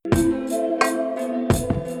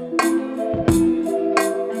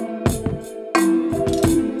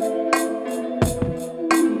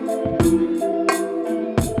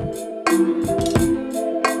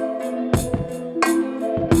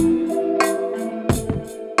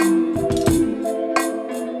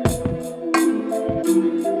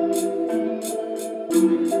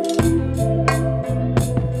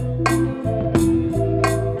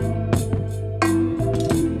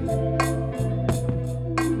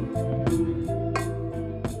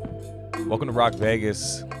Welcome to Rock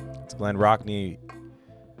Vegas. It's Glenn Rockney.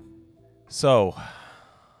 So,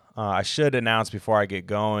 I should announce before I get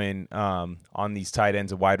going on these tight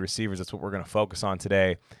ends and wide receivers. That's what we're going to focus on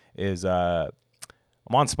today. I'm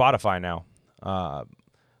on Spotify now.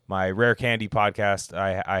 My Rare Candy podcast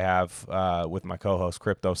I have with my co-host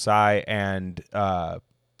Crypto Psy, and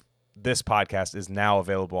this podcast is now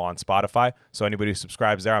available on Spotify. So anybody who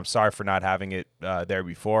subscribes there, I'm sorry for not having it there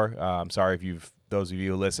before. I'm sorry if those of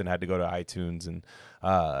you who listen had to go to iTunes and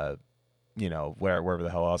wherever the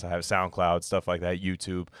hell else I have, SoundCloud, stuff like that,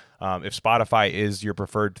 YouTube. If Spotify is your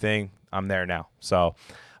preferred thing, I'm there now. So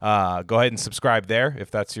go ahead and subscribe there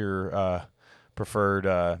if that's your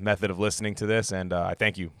preferred method of listening to this. And I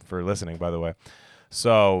thank you for listening, by the way.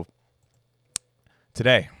 So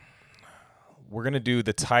today we're going to do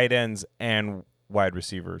the tight ends and wide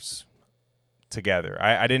receivers together.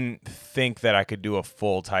 I didn't think that I could do a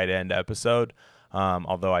full tight end episode,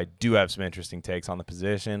 although I do have some interesting takes on the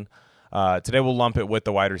position. Today we'll lump it with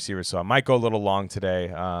the wide receivers, so I might go a little long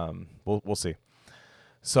today. We'll see.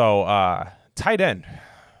 So tight end.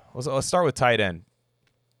 Let's start with tight end.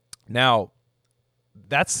 Now,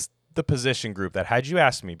 that's the position group that, had you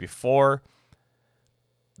asked me before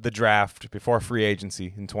the draft, before free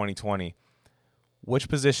agency in 2020, which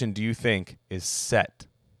position do you think is set?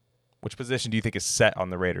 Which position do you think is set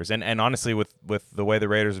on the Raiders? And honestly, with the way the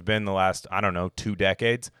Raiders have been the last, 2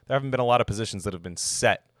 decades, there haven't been a lot of positions that have been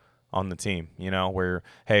set on the team, where,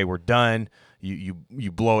 hey, we're done.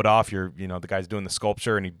 You blow it off. The guy's doing the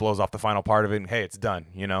sculpture and he blows off the final part of it and, hey, it's done,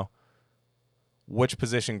 Which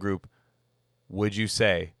position group would you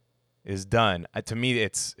say is done? To me,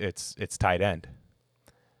 it's tight end.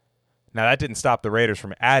 Now, that didn't stop the Raiders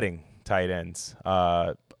from adding tight ends.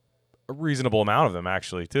 A reasonable amount of them,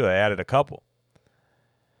 actually, too. They added a couple.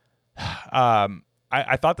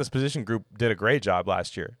 I thought this position group did a great job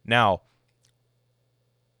last year. Now,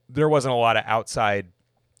 there wasn't a lot of outside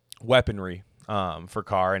weaponry for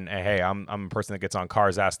Carr. And hey, I'm a person that gets on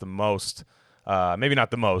Carr's ass the most. Maybe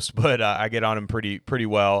not the most, but I get on him pretty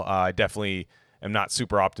well. I definitely am not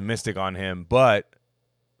super optimistic on him, but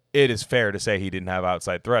it is fair to say he didn't have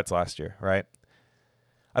outside threats last year, right?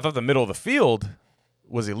 I thought the middle of the field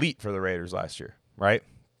was elite for the Raiders last year, right?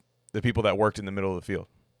 The people that worked in the middle of the field.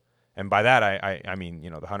 And by that, I mean,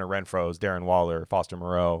 the Hunter Renfrows, Darren Waller, Foster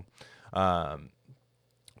Moreau,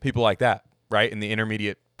 people like that, right? In the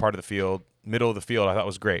intermediate part of the field, middle of the field, I thought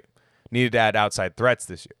was great. Needed to add outside threats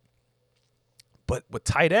this year. But with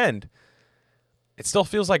tight end, it still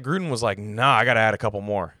feels like Gruden was like, nah, I got to add a couple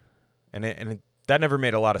more. And that never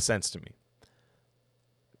made a lot of sense to me.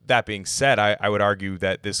 That being said, I would argue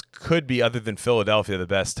that this could be, other than Philadelphia, the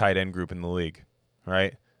best tight end group in the league,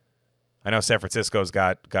 right? I know San Francisco's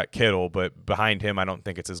got Kittle, but behind him, I don't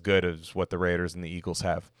think it's as good as what the Raiders and the Eagles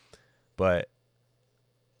have. But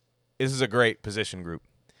this is a great position group.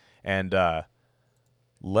 And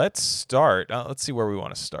let's start. Let's see where we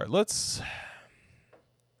want to start. Let's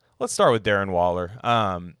start with Darren Waller.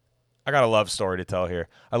 I got a love story to tell here.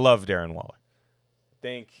 I love Darren Waller.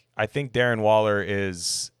 I think Darren Waller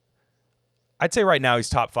is, I'd say right now he's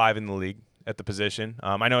top 5 in the league at the position.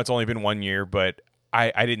 I know it's only been 1 year, but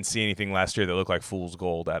I didn't see anything last year that looked like fool's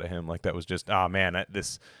gold out of him. Like, that was just,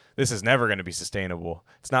 this is never going to be sustainable.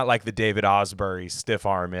 It's not like the David Osbury stiff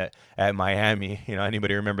arm at Miami.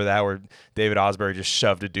 Anybody remember that, where David Osbury just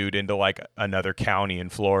shoved a dude into like another county in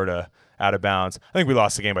Florida out of bounds? I think we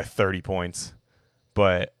lost the game by 30 points.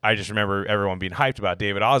 But I just remember everyone being hyped about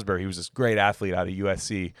David Osbury. He was this great athlete out of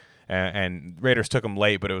USC. And Raiders took him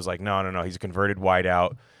late, but it was like, no. He's a converted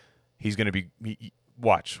wideout. He's going to be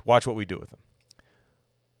watch what we do with him.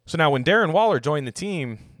 So now when Darren Waller joined the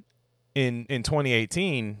team in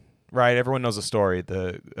 2018, right, everyone knows the story.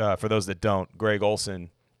 For those that don't, Greg Olsen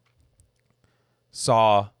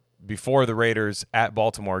saw, before the Raiders at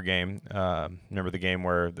Baltimore game, remember the game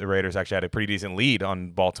where the Raiders actually had a pretty decent lead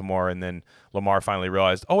on Baltimore, and then Lamar finally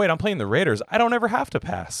realized, oh, wait, I'm playing the Raiders. I don't ever have to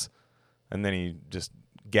pass. And then he just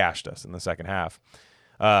gashed us in the second half.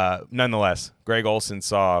 Nonetheless, Greg Olsen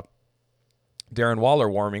saw Darren Waller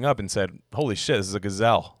warming up and said, holy shit, this is a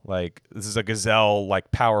gazelle. Like, this is a gazelle,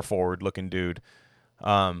 like, power forward looking dude.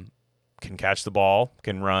 Can catch the ball,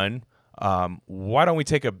 can run. Why don't we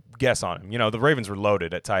take a guess on him? The Ravens were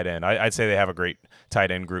loaded at tight end. I'd say they have a great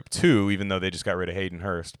tight end group too, even though they just got rid of Hayden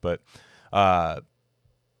Hurst. But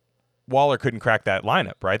Waller couldn't crack that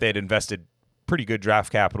lineup, right? They had invested pretty good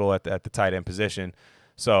draft capital at the tight end position.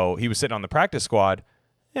 So he was sitting on the practice squad.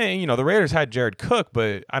 And, the Raiders had Jared Cook,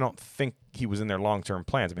 but I don't think he was in their long-term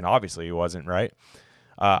plans. I mean, obviously he wasn't, right?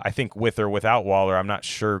 I think with or without Waller, I'm not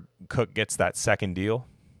sure Cook gets that second deal.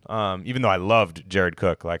 Even though I loved Jared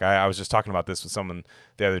Cook. Like I was just talking about this with someone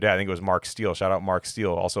the other day. I think it was Mark Steele. Shout out Mark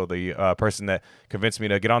Steele, also the person that convinced me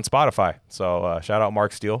to get on Spotify. So shout out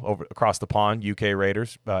Mark Steele over across the pond, UK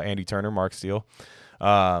Raiders, Andy Turner, Mark Steele.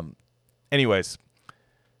 Anyways,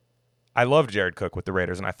 I loved Jared Cook with the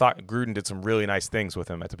Raiders, and I thought Gruden did some really nice things with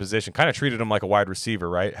him at the position. Kind of treated him like a wide receiver,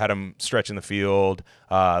 right? Had him stretching the field,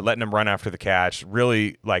 letting him run after the catch,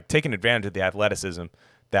 really like taking advantage of the athleticism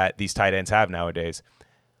that these tight ends have nowadays.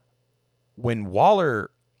 When Waller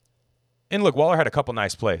had a couple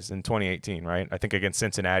nice plays in 2018, right? I think against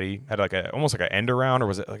Cincinnati, had like almost like an end around, or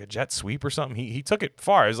was it like a jet sweep or something? He took it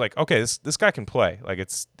far. It was like, okay, this guy can play. Like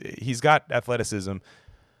he's got athleticism.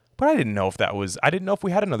 But I didn't know if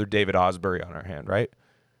we had another David Osbury on our hand, right?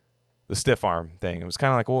 The stiff arm thing. It was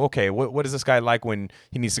kind of like, well, okay, what is this guy like when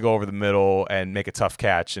he needs to go over the middle and make a tough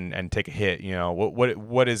catch and take a hit? You know,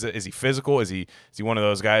 what is it? Is he physical? Is he one of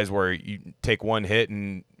those guys where you take one hit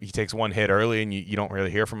and he takes one hit early and you don't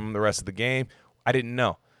really hear from him the rest of the game? I didn't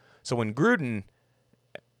know. So when Gruden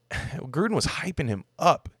was hyping him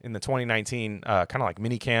up in the 2019 kind of like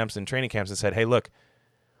mini camps and training camps and said, hey, look,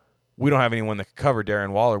 we don't have anyone that can cover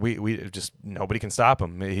Darren Waller. We just nobody can stop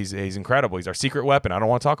him. He's incredible. He's our secret weapon. I don't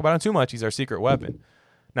want to talk about him too much. He's our secret weapon.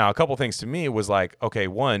 Now, a couple things to me was like, okay,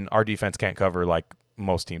 one, our defense can't cover like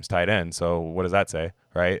most teams' tight end. So what does that say,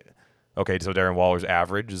 right? Okay, so Darren Waller's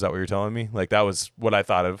average. Is that what you're telling me? Like that was what I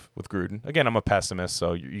thought of with Gruden. Again, I'm a pessimist,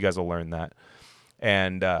 so you guys will learn that.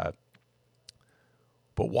 And but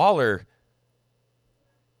Waller.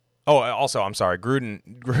 Oh, also, I'm sorry,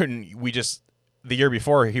 Gruden. We just. The year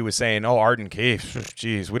before, he was saying, "Oh, Arden Key,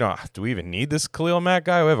 geez, do we even need this Khalil Mack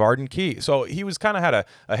guy? We have Arden Key." So he was kind of had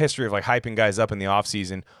a history of like hyping guys up in the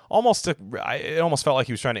offseason. It almost felt like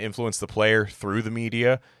he was trying to influence the player through the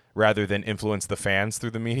media rather than influence the fans through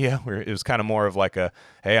the media. Where it was kind of more of like a,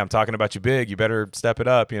 "Hey, I'm talking about you big. You better step it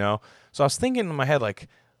up," you know. So I was thinking in my head like,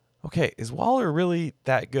 "Okay, is Waller really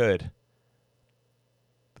that good?"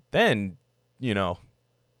 But then, you know.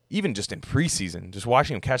 Even just in preseason, just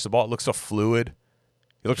watching him catch the ball, it looks so fluid.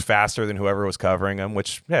 He looked faster than whoever was covering him,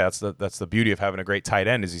 which, yeah, that's the beauty of having a great tight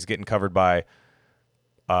end is he's getting covered by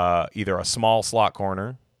either a small slot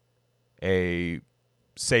corner, a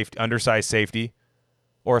undersized safety,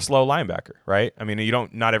 or a slow linebacker, right? I mean,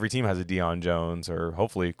 not every team has a Deion Jones or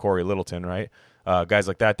hopefully Corey Littleton, right? Guys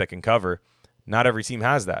like that can cover. Not every team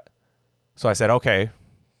has that. So I said, okay,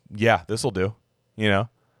 yeah, this will do, you know.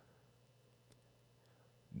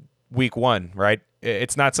 Week 1, right?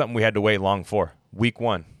 It's not something we had to wait long for. Week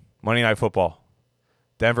 1, Monday Night Football,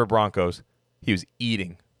 Denver Broncos. He was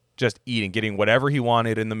just eating, getting whatever he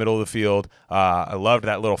wanted in the middle of the field. I loved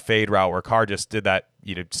that little fade route where Carr just did that.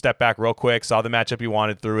 Step back real quick, saw the matchup he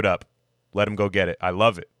wanted, threw it up, let him go get it. I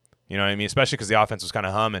love it. You know what I mean? Especially because the offense was kind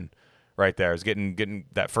of humming right there. It was getting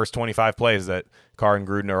that first 25 plays that Carr and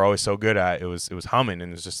Gruden are always so good at. It was humming,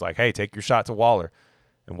 and it was just like, hey, take your shot to Waller.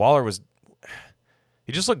 And Waller was.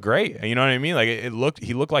 He just looked great. You know what I mean? Like he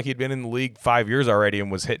looked like he'd been in the league 5 years already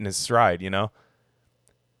and was hitting his stride, you know?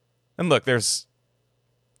 And look,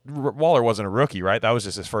 Waller wasn't a rookie, right? That was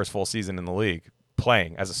just his first full season in the league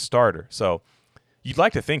playing as a starter. So you'd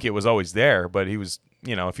like to think it was always there, but he was,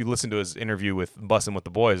 you know, if you listen to his interview with Bussin' with the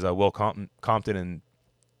Boys, Will Compton and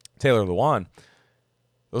Taylor Lewan,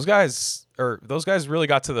 those guys really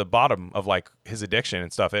got to the bottom of like his addiction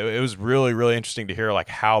and stuff. It was really, really interesting to hear like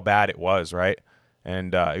how bad it was, right?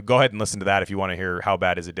 And go ahead and listen to that if you want to hear how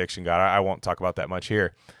bad his addiction got. I won't talk about that much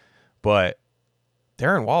here. But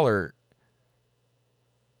Darren Waller,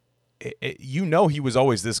 he was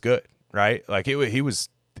always this good, right? Like he was.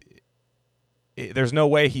 There's no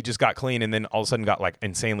way he just got clean and then all of a sudden got like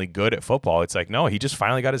insanely good at football. It's like, no, he just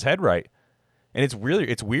finally got his head right. And it's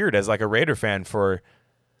weird as like a Raider fan for.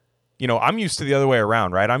 You know, I'm used to the other way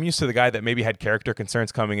around, right? I'm used to the guy that maybe had character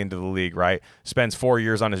concerns coming into the league, right? Spends 4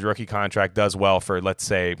 years on his rookie contract, does well for, let's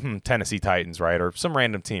say, Tennessee Titans, right? Or some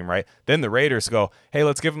random team, right? Then the Raiders go, hey,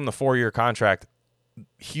 let's give him the 4-year contract,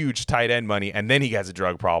 huge tight end money, and then he has a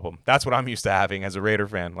drug problem. That's what I'm used to having as a Raider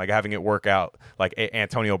fan, like having it work out like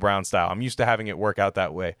Antonio Brown style. I'm used to having it work out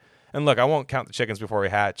that way. And look, I won't count the chickens before we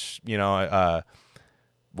hatch. You know,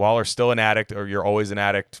 Waller's still an addict, or you're always an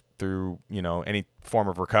addict through, you know, any form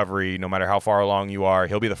of recovery, no matter how far along you are.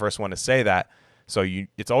 He'll be the first one to say that. So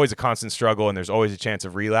it's always a constant struggle, and there's always a chance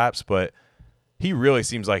of relapse. But he really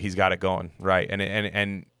seems like he's got it going, right?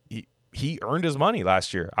 And he earned his money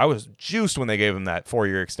last year. I was juiced when they gave him that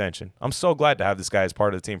 4-year extension. I'm so glad to have this guy as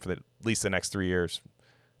part of the team for at least the next 3 years,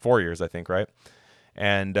 4 years, I think, right?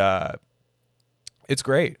 And it's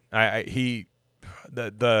great.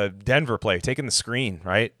 The Denver play, taking the screen,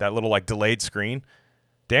 right? That little like delayed screen.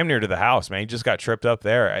 damn near to the house, man. He just got tripped up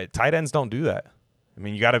there. Tight ends don't do that. I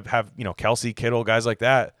mean, you got to have, Kelsey, Kittle, guys like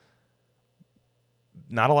that.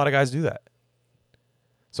 Not a lot of guys do that.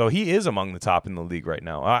 So he is among the top in the league right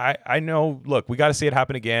now. I know, look, we got to see it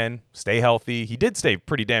happen again. Stay healthy. He did stay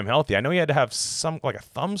pretty damn healthy. I know he had to have like a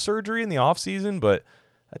thumb surgery in the offseason, but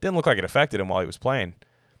that didn't look like it affected him while he was playing.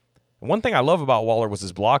 And one thing I love about Waller was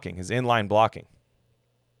his blocking, his inline blocking.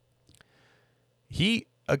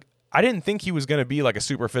 I didn't think he was going to be like a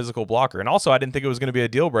super physical blocker. And also, I didn't think it was going to be a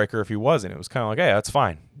deal breaker if he wasn't. It was kind of like, hey, that's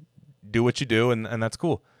fine. Do what you do, and that's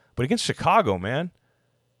cool. But against Chicago, man,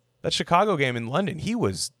 that Chicago game in London, he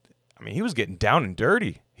was getting down and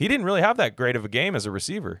dirty. He didn't really have that great of a game as a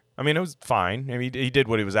receiver. I mean, it was fine. I mean, he did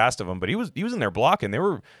what he was asked of him, but he was in there blocking. They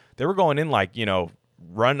were going in like,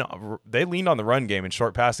 run. They leaned on the run game and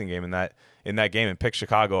short passing game in that game and picked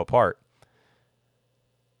Chicago apart.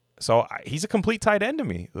 So he's a complete tight end to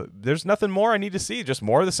me. There's nothing more I need to see, just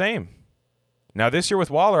more of the same. Now this year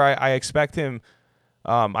with Waller, I expect him.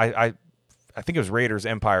 I think it was Raiders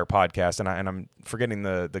Empire podcast, and I'm forgetting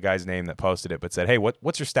the guy's name that posted it, but said, "Hey,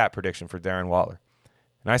 what's your stat prediction for Darren Waller?"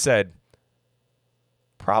 And I said,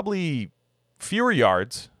 probably fewer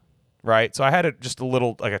yards, right? So I had just a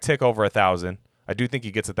little, like a tick over 1,000. I do think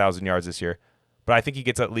he gets 1,000 yards this year, but I think he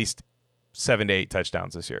gets at least 7 to 8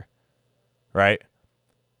 touchdowns this year, right?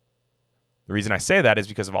 The reason I say that is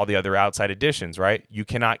because of all the other outside additions, right? You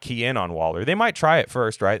cannot key in on Waller. They might try it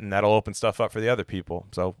first, right? And that'll open stuff up for the other people.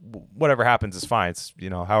 So whatever happens is fine. It's,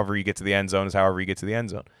 however you get to the end zone is however you get to the end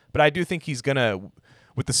zone. But I do think he's going to,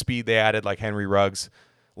 with the speed they added, like Henry Ruggs,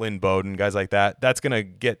 Lynn Bowden, guys like that, that's going to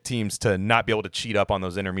get teams to not be able to cheat up on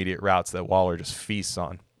those intermediate routes that Waller just feasts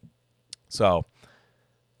on. So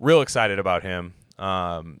real excited about him.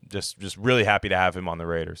 Just really happy to have him on the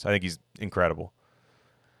Raiders. I think he's incredible.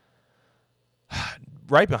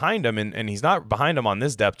 Right behind him, and he's not behind him on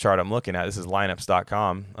this depth chart I'm looking at. This is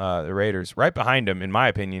lineups.com, the Raiders. Right behind him, in my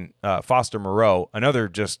opinion, Foster Moreau, another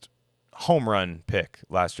just home run pick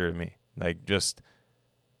last year to me. Like, just,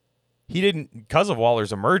 he didn't, because of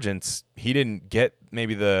Waller's emergence, he didn't get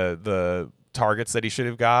maybe the targets that he should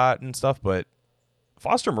have got and stuff, but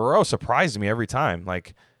Foster Moreau surprised me every time.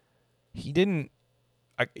 Like, he didn't,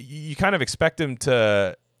 you kind of expect him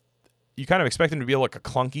to be like a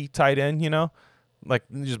clunky tight end, like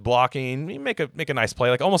just blocking, make a nice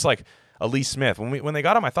play, like almost like a Lee Smith. When they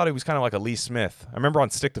got him, I thought he was kind of like a Lee Smith. I remember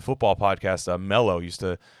on Stick to Football podcast, Mello used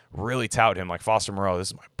to really tout him, like, Foster Moreau, this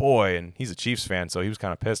is my boy, and he's a Chiefs fan, so he was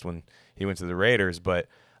kind of pissed when he went to the Raiders. But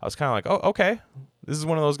I was kind of like, oh, okay, this is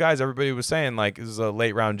one of those guys everybody was saying, like, this is a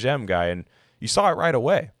late round gem guy, and you saw it right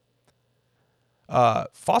away.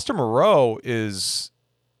 Foster Moreau is,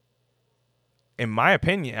 in my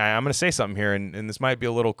opinion, I'm going to say something here, and this might be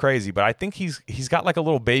a little crazy, but I think he's got like a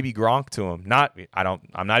little baby Gronk to him.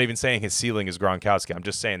 I'm not even saying his ceiling is Gronkowski. I'm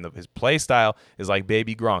just saying his play style is like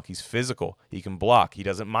baby Gronk. He's physical. He can block. He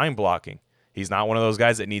doesn't mind blocking. He's not one of those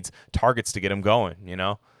guys that needs targets to get him going.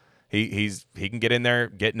 He can get in there,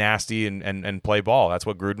 get nasty, and play ball. That's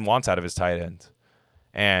what Gruden wants out of his tight ends.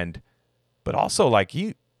 But also, like,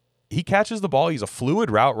 he catches the ball. He's a fluid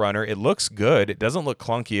route runner. It looks good. It doesn't look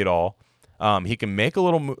clunky at all. He can make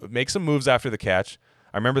some moves after the catch.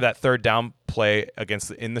 I remember that third down play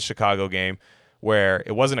in the Chicago game where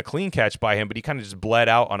it wasn't a clean catch by him, but he kind of just bled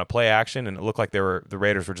out on a play action, and it looked like the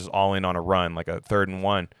Raiders were just all in on a run, like a 3rd and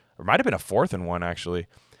 1, or it might have been a 4th and 1 actually.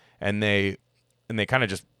 And they kind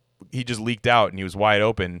of he just leaked out, and he was wide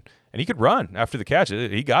open, and he could run after the catch.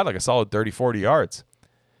 He got like a solid 30-40 yards.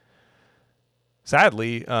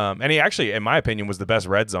 Sadly, and he actually, in my opinion, was the best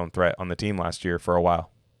red zone threat on the team last year for a while.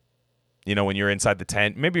 When you're inside the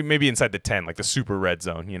 10, maybe inside the 10, like the super red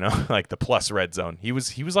zone, like the plus red zone. He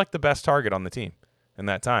was like the best target on the team in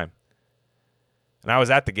that time. And I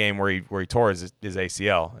was at the game where he tore his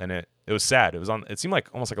ACL, and it was sad. It seemed like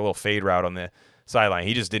almost like a little fade route on the sideline.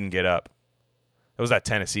 He just didn't get up. It was that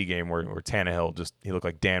Tennessee game where Tannehill he looked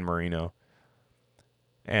like Dan Marino.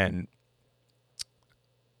 And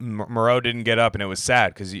Moreau didn't get up, and it was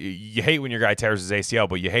sad because you hate when your guy tears his ACL,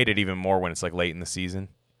 but you hate it even more when it's like late in the season.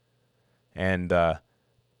 And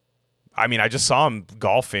I just saw him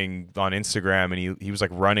golfing on Instagram, and he was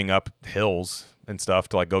like running up hills and stuff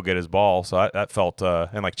to like go get his ball. So that felt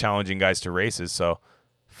and like challenging guys to races. So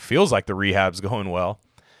feels like the rehab's going well,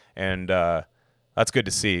 and that's good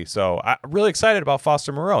to see. So I'm really excited about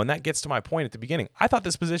Foster Moreau, and that gets to my point at the beginning. I thought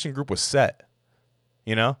this position group was set.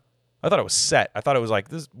 I thought it was set. I thought it was like,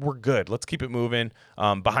 we're good. Let's keep it moving.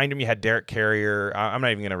 Behind him, you had Derek Carrier. I'm not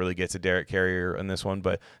even going to really get to Derek Carrier in this one,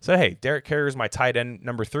 but said, hey, Derek Carrier is my tight end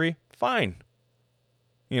number 3. Fine.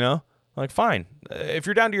 Like, fine. If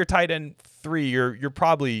you're down to your tight end 3, you're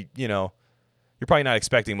probably, you're probably not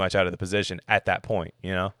expecting much out of the position at that point,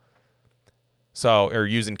 So, or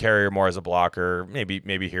using Carrier more as a blocker,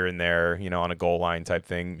 maybe here and there, on a goal line type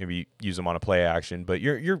thing. Maybe use them on a play action. But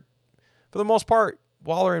you're for the most part,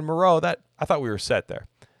 Waller and Moreau, that I thought we were set there.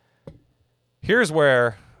 Here's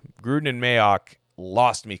where Gruden and Mayock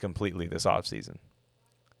lost me completely this offseason.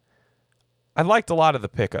 I liked a lot of the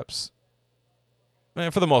pickups.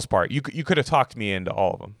 For the most part, you could have talked me into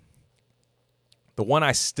all of them. The one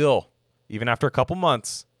I still, even after a couple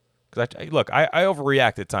months, because I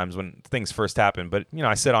overreact at times when things first happen, but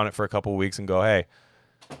I sit on it for a couple of weeks and go, hey,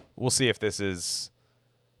 we'll see if this is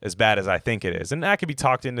as bad as I think it is, and I could be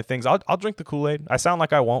talked into things. I'll drink the Kool-Aid. I sound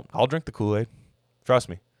like I won't. I'll drink the Kool-Aid. Trust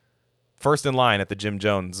me. First in line at the Jim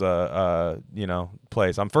Jones,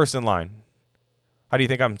 place. I'm first in line. How do you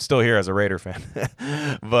think I'm still here as a Raider fan?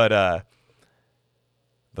 But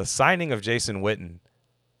the signing of Jason Witten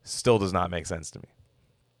still does not make sense to me.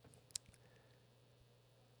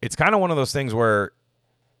 It's kind of one of those things where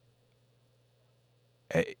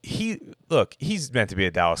he's meant to be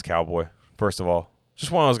a Dallas Cowboy, first of all.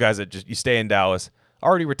 Just one of those guys that you stay in Dallas,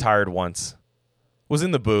 already retired once, was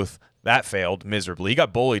in the booth. That failed miserably. He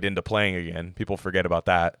got bullied into playing again. People forget about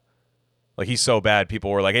that. Like, he's so bad, people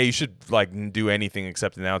were like, hey, you should do anything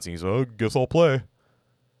except announcing. He's like, oh, guess I'll play.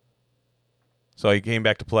 So he came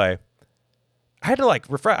back to play. I had to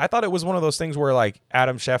refresh. I thought it was one of those things where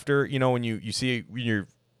Adam Schefter, when you see your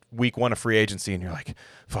week 1 of free agency and you're like,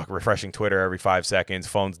 fuck, refreshing Twitter every 5 seconds,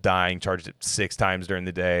 phone's dying, charged it 6 times during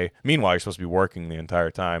the day. Meanwhile, you're supposed to be working the entire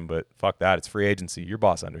time, but fuck that. It's free agency. Your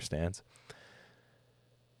boss understands.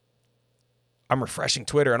 I'm refreshing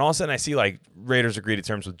Twitter, and all of a sudden I see Raiders agreed to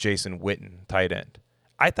terms with Jason Witten, tight end.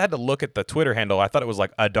 I had to look at the Twitter handle. I thought it was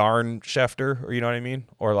Adarn Schefter, or you know what I mean?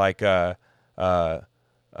 Or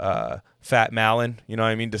Fat Malin, you know what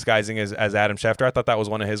I mean, disguising as Adam Schefter. I thought that was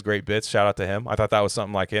one of his great bits. Shout out to him. I thought that was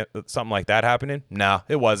something like that happening. No,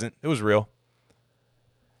 it wasn't. It was real.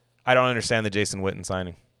 I don't understand the Jason Witten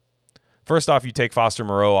signing. First off, you take Foster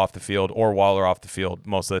Moreau off the field or Waller off the field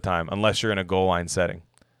most of the time, unless you're in a goal line setting.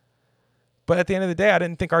 But at the end of the day, I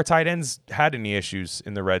didn't think our tight ends had any issues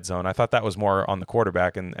in the red zone. I thought that was more on the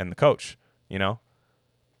quarterback and the coach,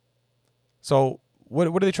 So what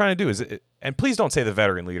are they trying to do? And please don't say the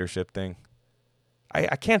veteran leadership thing.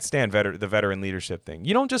 I can't stand the veteran leadership thing.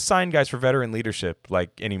 You don't just sign guys for veteran leadership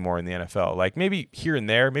anymore in the NFL. Maybe here and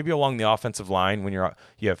there, maybe along the offensive line when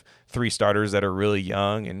you have 3 starters that are really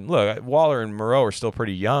young. And look, Waller and Moreau are still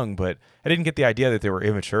pretty young, but I didn't get the idea that they were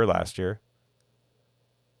immature last year.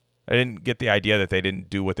 I didn't get the idea that they didn't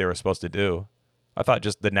do what they were supposed to do. I thought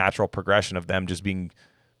just the natural progression of them just being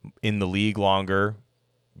in the league longer,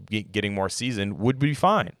 getting more seasoned would be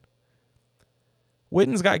fine.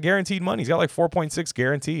 Witten's got guaranteed money. He's got 4.6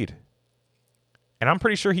 guaranteed. And I'm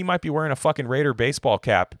pretty sure he might be wearing a fucking Raider baseball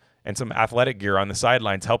cap and some athletic gear on the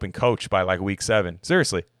sidelines helping coach by week 7.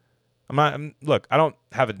 Seriously. Look, I don't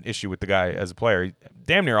have an issue with the guy as a player.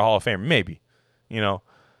 Damn near a Hall of Famer, maybe.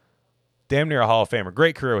 Damn near a Hall of Famer.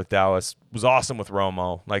 Great career with Dallas. Was awesome with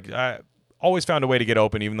Romo. I always found a way to get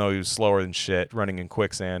open even though he was slower than shit, running in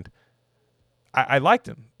quicksand. I liked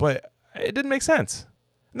him, but it didn't make sense.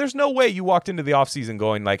 And there's no way you walked into the offseason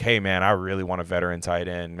going hey, man, I really want a veteran tight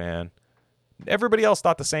end, man. Everybody else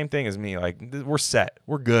thought the same thing as me. We're set.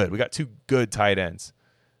 We're good. We got 2 good tight ends.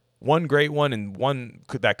 One great one and one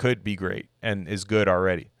that could be great and is good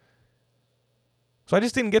already. So I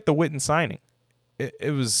just didn't get the Witten signing. It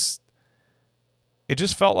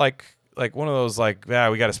just felt like one of those we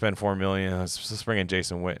got to spend $4 million. Let's bring in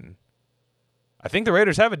Jason Witten. I think the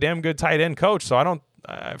Raiders have a damn good tight end coach, so I don't.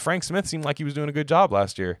 Frank Smith seemed like he was doing a good job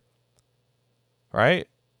last year. Right?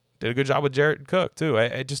 Did a good job with Jared Cook too.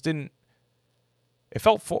 I just didn't. It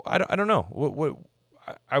felt. I don't know. What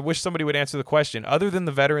I wish somebody would answer the question. Other than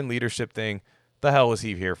the veteran leadership thing, the hell was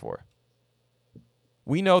he here for?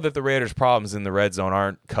 We know that the Raiders' problems in the red zone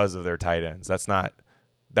aren't because of their tight ends. That's not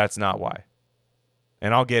why.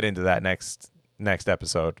 And I'll get into that next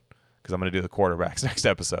episode because I'm going to do the quarterbacks next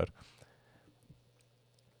episode.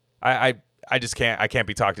 I just can't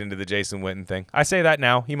be talked into the Jason Witten thing. I say that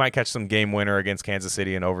now. He might catch some game winner against Kansas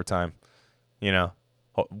City in overtime.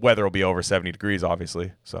 Weather will be over 70 degrees,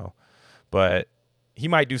 obviously. So, but he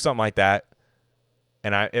might do something like that,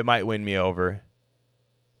 and it might win me over.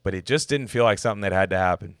 But it just didn't feel like something that had to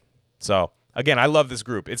happen. So, again, I love this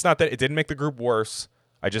group. It's not that it didn't make the group worse.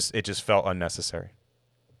 It just felt unnecessary.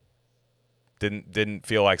 Didn't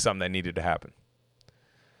feel like something that needed to happen.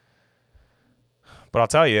 But I'll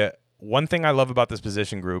tell you, one thing I love about this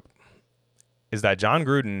position group is that John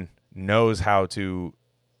Gruden knows how to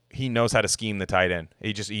he knows how to scheme the tight end.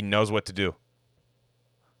 He knows what to do.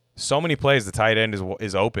 So many plays the tight end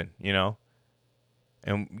is open, you know.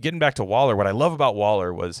 And getting back to Waller, what I love about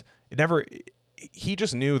Waller was he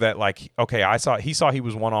just knew that, like, okay, he saw he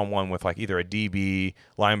was one-on-one with like either a DB,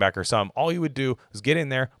 linebacker, or something. All he would do was get in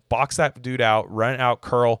there, box that dude out, run out,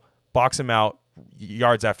 curl, box him out,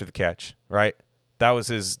 yards after the catch, right? That was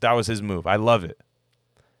his move. I love it.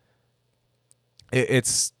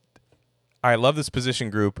 I love this position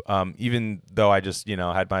group. Even though I just, you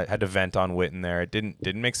know, had to vent on Witten there. It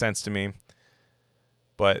didn't make sense to me.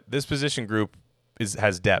 But this position group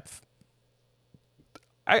has depth.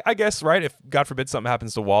 I guess, right? If God forbid something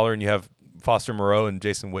happens to Waller and you have Foster Moreau and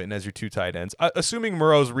Jason Witten as your two tight ends, assuming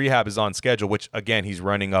Moreau's rehab is on schedule, which again he's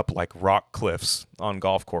running up like rock cliffs on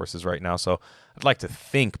golf courses right now. So I'd like to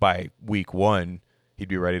think by week 1 he'd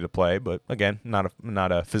be ready to play. But again,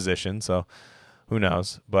 not a physician, so who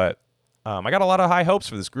knows? But I got a lot of high hopes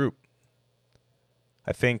for this group.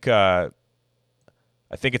 I think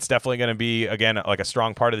it's definitely going to be, again, like a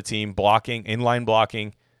strong part of the team, blocking, inline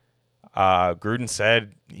blocking. Gruden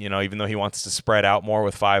said, you know, even though he wants to spread out more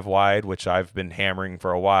with 5 wide, which I've been hammering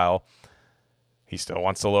for a while, he still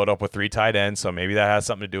wants to load up with 3 tight ends, so maybe that has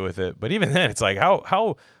something to do with it. But even then, it's like,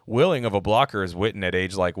 how willing of a blocker is Witten at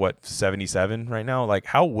age, like, what, 77 right now? Like,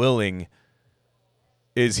 how willing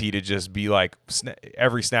is he to just be, like,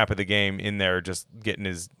 every snap of the game in there just getting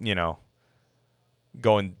his, you know,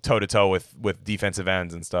 going toe-to-toe with defensive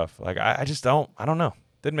ends and stuff? Like, I don't know.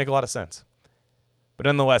 Didn't make a lot of sense. But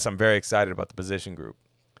nonetheless, I'm very excited about the position group.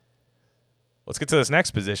 Let's get to this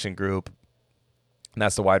next position group, and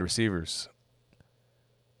that's the wide receivers.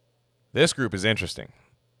 This group is interesting.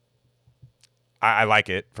 I like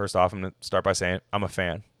it. First off, I'm going to start by saying I'm a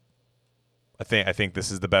fan. I think this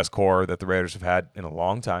is the best core that the Raiders have had in a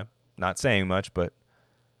long time. Not saying much, but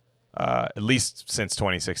at least since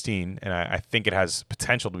 2016, and I think it has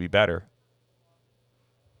potential to be better.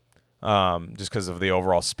 Just because of the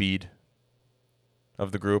overall speed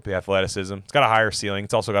of the group, the athleticism. It's got a higher ceiling.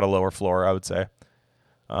 It's also got a lower floor, I would say.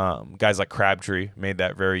 Guys like Crabtree made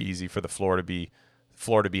that very easy for the floor to be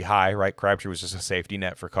high, right? Crabtree was just a safety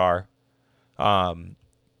net for Carr. The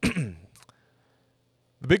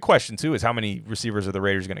big question too is how many receivers are the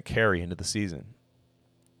Raiders going to carry into the season?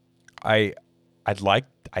 I'd like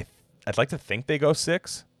to think they go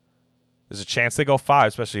 6. There's a chance they go 5,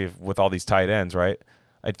 especially with all these tight ends, right?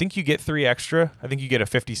 I think you get 3 extra. I think you get a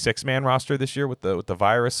 56-man roster this year with the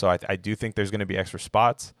virus, so I do think there's going to be extra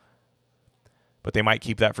spots. But they might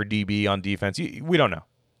keep that for DB on defense. We don't know.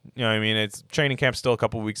 You know what I mean? It's training camp's still a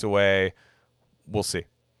couple weeks away. We'll see.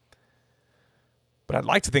 But I'd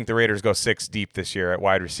like to think the Raiders go 6 deep this year at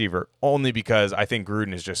wide receiver, only because I think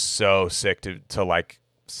Gruden is just so sick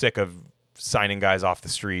of signing guys off the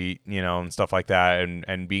street, you know, and stuff like that,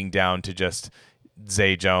 and being down to just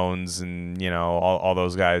Zay Jones and, you know, all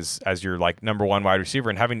those guys as your like number 1 wide receiver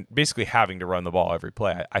and having to run the ball every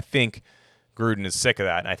play. I think Gruden is sick of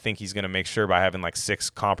that, and I think he's going to make sure by having like 6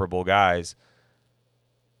 comparable guys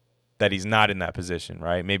that he's not in that position,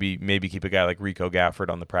 right? Maybe keep a guy like Rico Gafford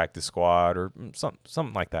on the practice squad or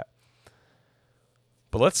something like that.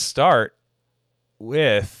 But let's start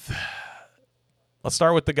with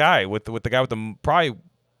the guy with the probably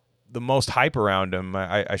the most hype around him,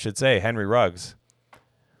 I should say, Henry Ruggs.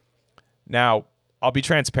 Now, I'll be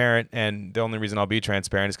transparent, and the only reason I'll be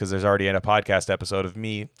transparent is because there's already a podcast episode of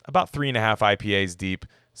me about 3.5 IPAs deep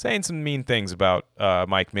saying some mean things about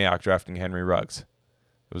Mike Mayock drafting Henry Ruggs.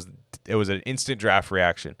 It was an instant draft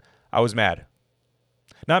reaction. I was mad.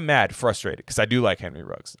 Not mad, frustrated, because I do like Henry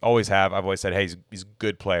Ruggs. Always have. I've always said, hey, he's a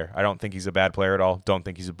good player. I don't think he's a bad player at all. Don't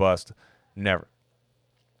think he's a bust. Never.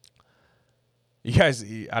 You guys,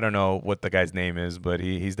 I don't know what the guy's name is, but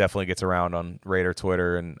he's definitely gets around on Raider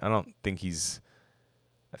Twitter, and I think he's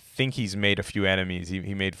made a few enemies.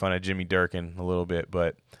 He made fun of Jimmy Durkin a little bit,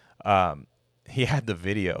 but he had the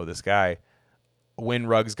video, this guy, when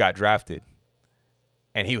Ruggs got drafted,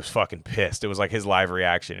 and he was fucking pissed. It was like his live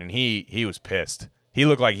reaction, and he was pissed. He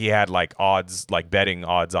looked like he had like odds, like betting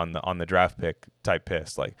odds on the draft pick type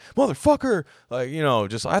pissed. Like, motherfucker, like, you know,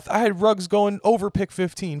 just I had Ruggs going over pick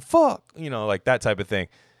 15. Fuck, you know, like that type of thing.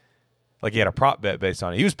 Like he had a prop bet based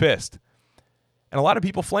on it. He was pissed. And a lot of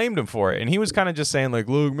people flamed him for it. And he was kind of just saying like,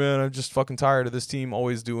 look, man, I'm just fucking tired of this team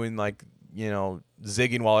always doing like, you know,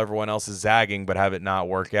 zigging while everyone else is zagging, but have it not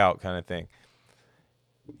work out kind of thing.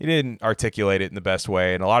 He didn't articulate it in the best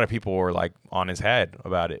way. And a lot of people were like on his head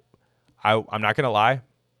about it. I'm not going to lie.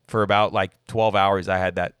 For about like 12 hours, I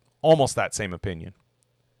had almost that same opinion.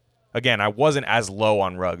 Again, I wasn't as low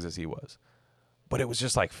on Ruggs as he was. But it was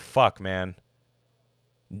just like, fuck, man.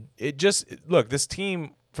 Look, this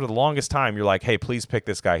team for the longest time, you're like, hey, please pick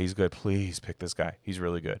this guy. He's good. Please pick this guy. He's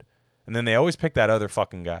really good. And then they always pick that other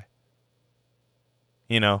fucking guy.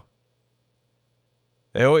 You know?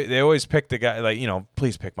 They always pick the guy, like, you know,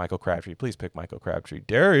 please pick Michael Crabtree. Please pick Michael Crabtree.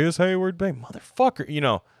 Darius Hayward-Bay. Motherfucker. You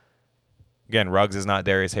know. Again, Ruggs is not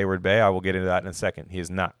Darius Hayward-Bay. I will get into that in a second. He is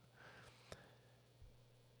not.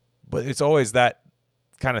 But it's always that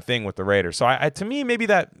kind of thing with the Raiders. So to me, maybe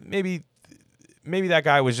that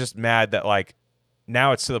guy was just mad that, like,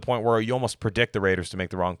 now it's to the point where you almost predict the Raiders to make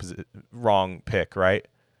the wrong pick, right?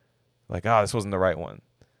 Like, this wasn't the right one.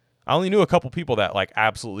 I only knew a couple people that, like,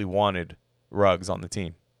 absolutely wanted Ruggs on the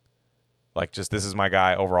team. Like, just, this is my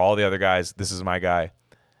guy over all the other guys. This is my guy.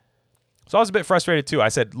 So I was a bit frustrated too. I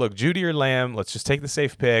said, look, Jeudy or Lamb, let's just take the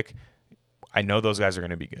safe pick. I know those guys are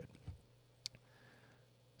going to be good.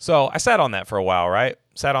 So I sat on that for a while, right?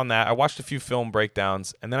 Sat on that. I watched a few film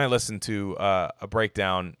breakdowns, and then I listened to a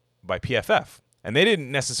breakdown by PFF. And they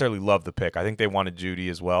didn't necessarily love the pick. I think they wanted Jeudy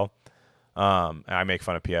as well. And I make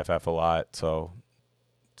fun of PFF a lot, so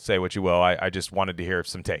say what you will. I just wanted to hear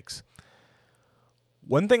some takes.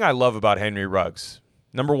 One thing I love about Henry Ruggs,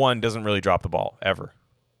 number one, doesn't really drop the ball, ever.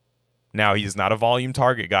 Now, he's not a volume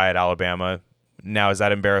target guy at Alabama. Now, is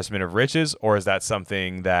that embarrassment of riches, or is that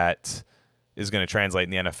something that is going to translate in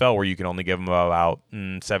the NFL where you can only give him about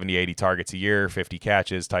 70, 80 targets a year, 50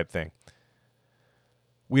 catches type thing?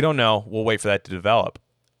 We don't know. We'll wait for that to develop.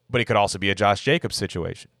 But it could also be a Josh Jacobs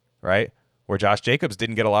situation, right? Where Josh Jacobs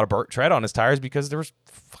didn't get a lot of tread on his tires because there was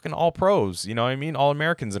fucking all pros, you know what I mean? All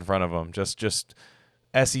Americans in front of him, just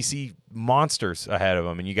SEC monsters ahead of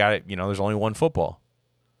him, and you got it, you know, there's only one football.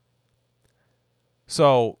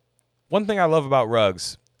 So one thing I love about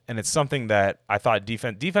Ruggs, and it's something that I thought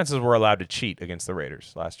defenses were allowed to cheat against the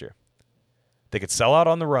Raiders last year. They could sell out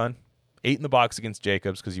on the run, 8 in the box against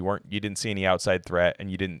Jacobs because you didn't see any outside threat, and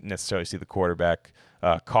you didn't necessarily see the quarterback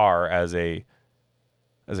Carr as a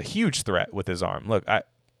huge threat with his arm. Look,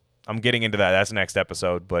 I'm getting into that. That's next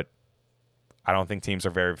episode, but I don't think teams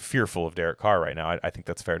are very fearful of Derek Carr right now. I think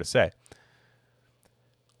that's fair to say.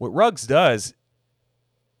 What Ruggs does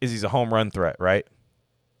is he's a home run threat, right?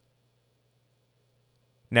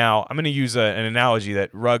 Now, I'm going to use an analogy that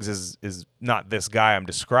Ruggs is not this guy I'm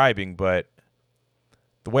describing, but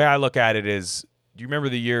the way I look at it is, do you remember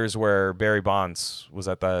the years where Barry Bonds was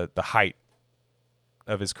at the height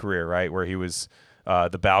of his career, right? Where he was,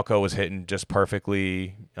 the Balco was hitting just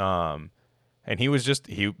perfectly, and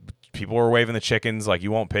people were waving the chickens like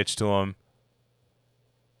you won't pitch to him.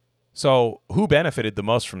 So who benefited the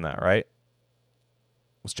most from that, right?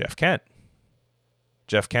 It was Jeff Kent.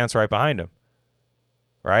 Jeff Kent's right behind him.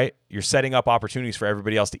 Right? You're setting up opportunities for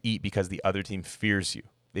everybody else to eat because the other team fears you.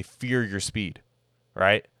 They fear your speed,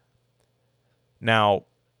 right? Now,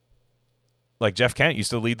 like Jeff Kent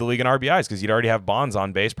used to lead the league in RBIs because you'd already have Bonds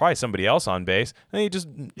on base, probably somebody else on base, and you just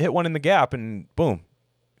hit one in the gap and boom,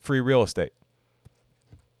 free real estate.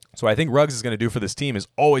 So what I think Ruggs is going to do for this team is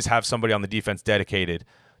always have somebody on the defense dedicated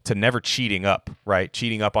to never cheating up, right?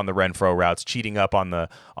 Cheating up on the Renfro routes, cheating up on the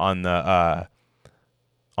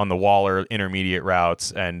Waller intermediate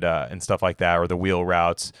routes and stuff like that, or the wheel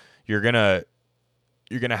routes. You're gonna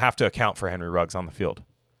have to account for Henry Ruggs on the field.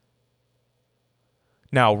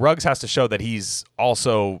 Now, Ruggs has to show that he's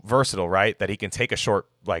also versatile, right? That he can take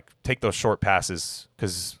those short passes.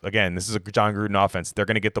 Because again, this is a John Gruden offense. They're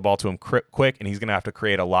gonna get the ball to him quick, and he's gonna have to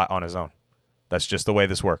create a lot on his own. That's just the way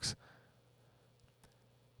this works.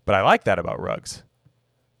 But I like that about Ruggs.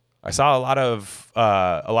 I saw a lot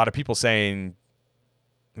of people saying,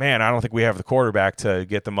 man, I don't think we have the quarterback to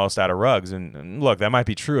get the most out of Ruggs. And look, that might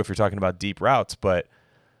be true if you're talking about deep routes, but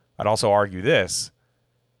I'd also argue this.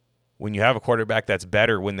 When you have a quarterback that's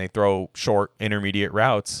better when they throw short, intermediate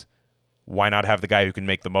routes, why not have the guy who can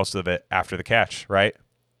make the most of it after the catch, right?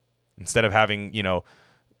 Instead of having,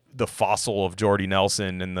 the fossil of Jordy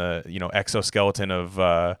Nelson and the, exoskeleton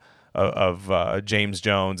of James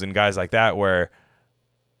Jones and guys like that where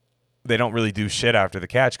they don't really do shit after the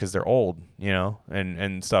catch because they're old,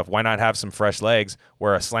 and stuff. Why not have some fresh legs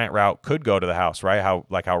where a slant route could go to the house, right? How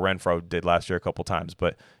Renfro did last year a couple times,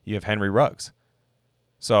 but you have Henry Ruggs.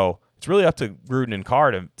 So it's really up to Gruden and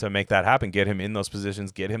Carr to make that happen, get him in those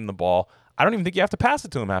positions, get him the ball. I don't even think you have to pass it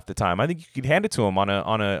to him half the time. I think you could hand it to him on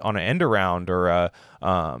an end around or a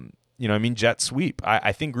jet sweep.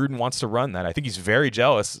 I think Gruden wants to run that. I think he's very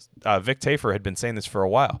jealous. Vic Tafur had been saying this for a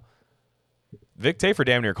while. Vic Tafur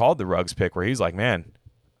damn near called the Ruggs pick where he's like, man,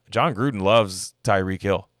 John Gruden loves Tyreek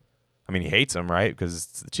Hill. I mean, he hates him, right? Because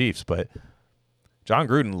it's the Chiefs, but John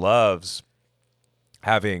Gruden loves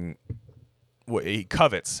having what he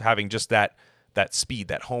covets, having just that speed,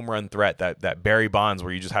 that home run threat, that Barry Bonds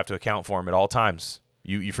where you just have to account for him at all times.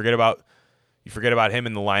 You forget about him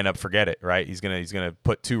in the lineup, forget it, right? He's gonna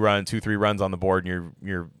put 3 runs on the board, and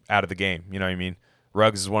you're out of the game. You know what I mean?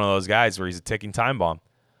 Ruggs is one of those guys where he's a ticking time bomb.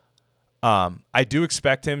 I do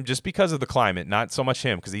expect him, just because of the climate, not so much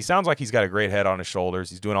him, because he sounds like he's got a great head on his shoulders.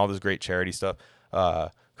 He's doing all this great charity stuff.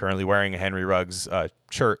 Currently wearing a Henry Ruggs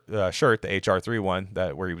shirt, the HR3 one,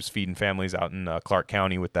 where he was feeding families out in Clark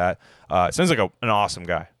County with that. Sounds like an awesome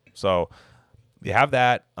guy. So you have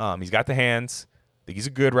that. He's got the hands. I think he's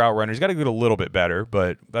a good route runner. He's got to get a little bit better,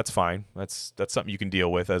 but that's fine. That's something you can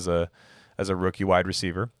deal with as a rookie wide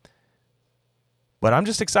receiver. But I'm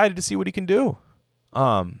just excited to see what he can do.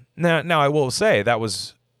 Now I will say that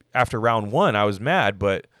was after round 1. I was mad,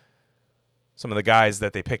 but some of the guys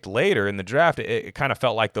that they picked later in the draft, it kind of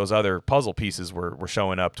felt like those other puzzle pieces were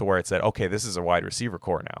showing up to where it said, okay, this is a wide receiver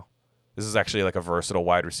core now. This is actually like a versatile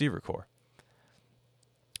wide receiver core.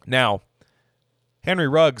 Now, Henry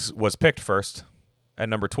Ruggs was picked first at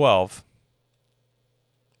number 12,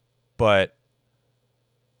 but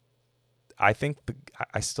I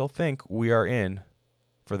still think we are in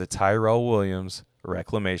for the Tyrell Williams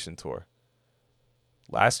reclamation tour.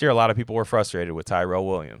 Last year, a lot of people were frustrated with Tyrell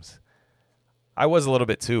Williams. I was a little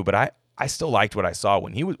bit too, but I still liked what I saw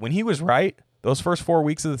when he was right. Those first 4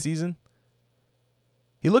 weeks of the season,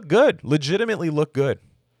 he looked good, legitimately looked good.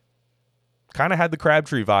 Kind of had the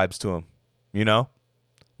Crabtree vibes to him, you know?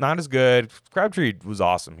 Not as good. Crabtree was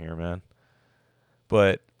awesome here, man.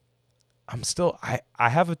 But I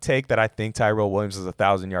have a take that I think Tyrell Williams is a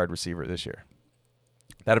 1,000-yard receiver this year.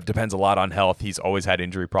 That depends a lot on health. He's always had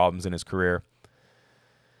injury problems in his career.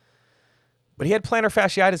 But he had plantar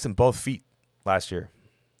fasciitis in both feet last year.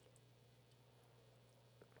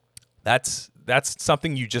 That's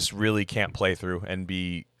something you just really can't play through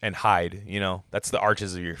and hide, you know? That's the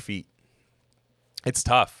arches of your feet. It's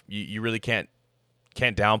tough. You really can't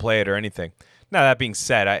downplay it or anything. Now, that being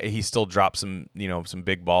said, he still dropped some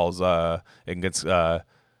big balls against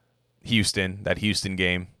Houston, that Houston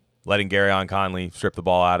game, letting Garyon Conley strip the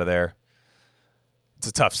ball out of there. It's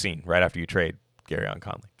a tough scene right after you trade Garyon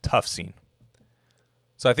Conley. Tough scene.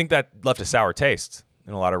 So I think that left a sour taste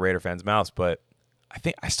in a lot of Raider fans' mouths, but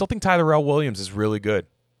I still think Tyrell Williams is really good.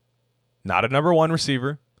 Not a number 1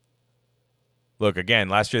 receiver. Look, again,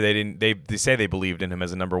 last year they say they believed in him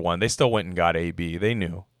as a number 1. They still went and got AB. They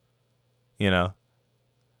knew. You know.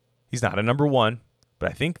 He's not a number 1, but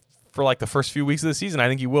I think for like the first few weeks of the season, I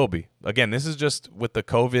think he will be. Again, this is just with the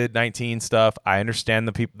COVID-19 stuff. I understand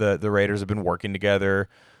the Raiders have been working together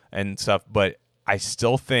and stuff, but I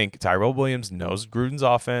still think Tyrell Williams knows Gruden's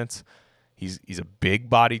offense. He's a big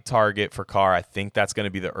body target for Carr. I think that's going to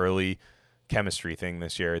be the early chemistry thing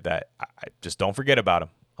this year that I just don't forget about him.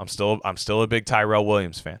 I'm still a big Tyrell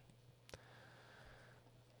Williams fan.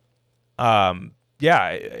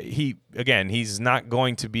 He's not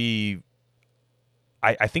going to be.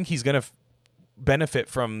 I think he's going to benefit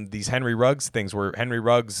from these Henry Ruggs things, where Henry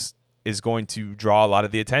Ruggs is going to draw a lot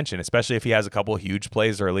of the attention, especially if he has a couple of huge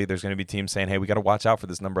plays early. There's going to be teams saying, "Hey, we got to watch out for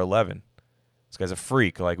this number 11. This guy's a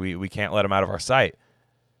freak. Like we can't let him out of our sight."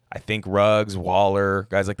 I think Ruggs, Waller,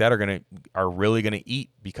 guys like that are really gonna eat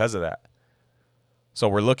because of that. So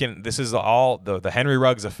we're looking. This is all the Henry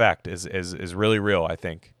Ruggs effect is really real. I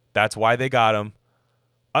think that's why they got him,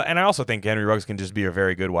 and I also think Henry Ruggs can just be a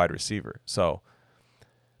very good wide receiver. So,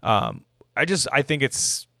 I think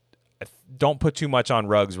don't put too much on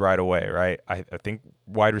Ruggs right away. Right. I think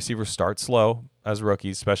wide receivers start slow as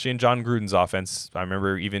rookies, especially in John Gruden's offense. I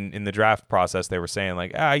remember even in the draft process they were saying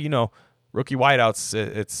like, rookie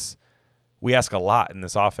wideouts. We ask a lot in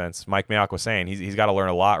this offense. Mike Mayock was saying he's got to learn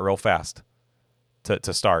a lot real fast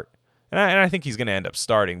to start. And I think he's going to end up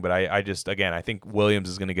starting, but I think Williams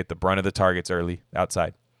is going to get the brunt of the targets early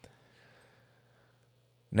outside.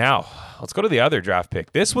 Now, let's go to the other draft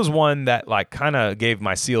pick. This was one that kind of gave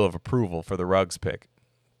my seal of approval for the Ruggs pick.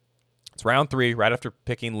 It's round 3, right after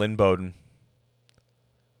picking Lynn Bowden.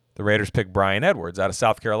 The Raiders picked Bryan Edwards out of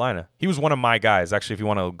South Carolina. He was one of my guys. Actually, if you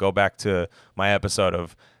want to go back to my episode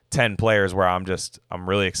of 10 players where I'm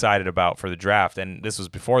really excited about for the draft, and this was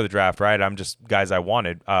before the draft, right? I'm just guys I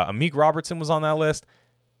wanted. Amik Robertson was on that list,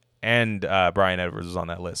 and Bryan Edwards was on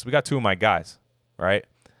that list. We got 2 of my guys, right?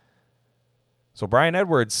 So Bryan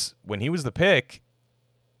Edwards, when he was the pick,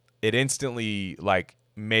 it instantly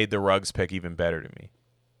made the Ruggs pick even better to me.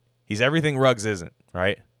 He's everything Ruggs isn't,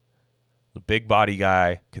 right? The big body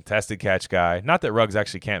guy, contested catch guy. Not that Ruggs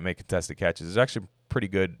actually can't make contested catches. He's actually pretty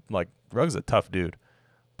good. Ruggs is a tough dude.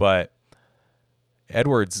 But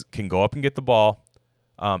Edwards can go up and get the ball.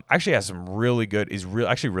 Actually has some really good. He's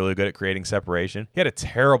actually really good at creating separation. He had a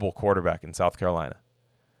terrible quarterback in South Carolina.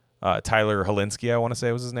 Tyler Helinski, I want to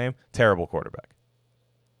say was his name. Terrible quarterback.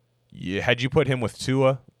 Had you put him with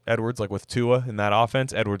Tua, Edwards, like with Tua in that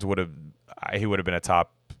offense, Edwards would have been a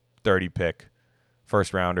top 30 pick,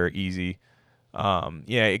 first rounder, easy.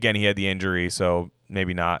 Yeah, again, he had the injury, so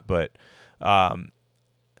maybe not. But Brian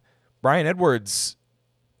Edwards,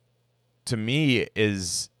 to me,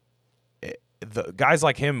 is the guys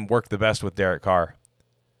like him work the best with Derek Carr.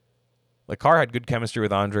 Like Carr had good chemistry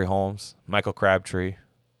with Andre Holmes, Michael Crabtree,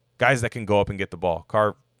 guys that can go up and get the ball.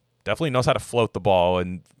 Carr definitely knows how to float the ball,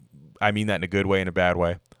 and I mean that in a good way and a bad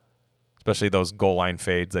way. Especially those goal line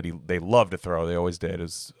fades that they love to throw. They always did. It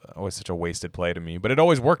was always such a wasted play to me. But it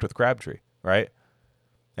always worked with Crabtree, right?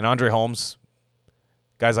 And Andre Holmes,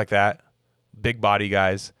 guys like that, big body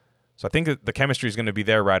guys. So I think that the chemistry is going to be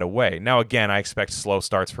there right away. Now, again, I expect slow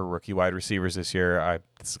starts for rookie wide receivers this year.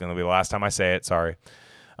 This is going to be the last time I say it. Sorry.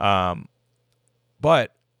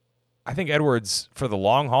 But I think Edwards, for the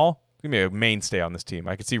long haul, is going to be a mainstay on this team.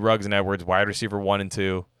 I could see Ruggs and Edwards, wide receiver 1 and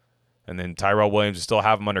 2. And then Tyrell Williams will still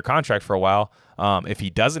have him under contract for a while. If he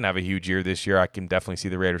doesn't have a huge year this year, I can definitely see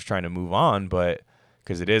the Raiders trying to move on, but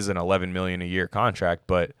because it is an $11 million a year contract.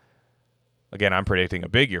 But again, I'm predicting a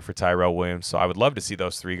big year for Tyrell Williams, so I would love to see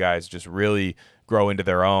those three guys just really grow into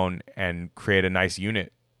their own and create a nice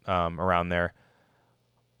unit around there,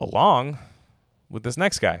 along with this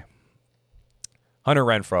next guy, Hunter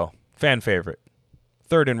Renfrow, fan favorite,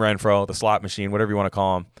 third in Renfrow, the slot machine, whatever you want to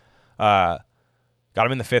call him. Got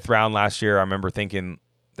him in the 5th round last year. I remember thinking,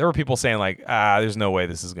 there were people saying like, there's no way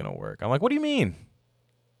this is going to work. I'm like, what do you mean?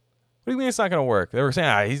 What do you mean it's not going to work? They were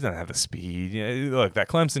saying, he's going to have the speed. You know, look, that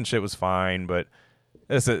Clemson shit was fine, but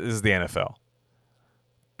this is the NFL.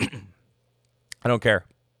 I don't care.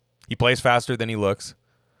 He plays faster than he looks.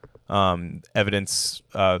 Evidence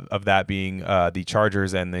of that being the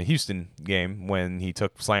Chargers and the Houston game when he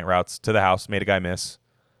took slant routes to the house, made a guy miss.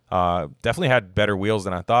 Definitely had better wheels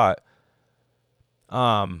than I thought.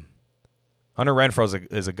 Hunter Renfrow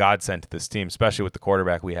is a godsend to this team, especially with the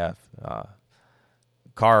quarterback we have.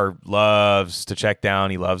 Carr loves to check down.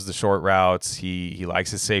 He loves the short routes. He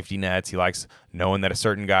likes his safety nets. He likes knowing that a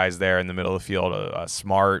certain guy's there in the middle of the field, a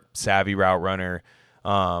smart, savvy route runner.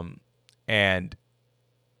 And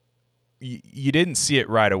you didn't see it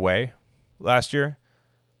right away last year.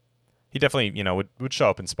 He definitely, would show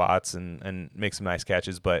up in spots and make some nice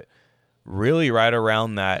catches, but really right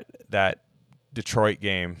around that Detroit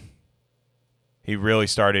game, him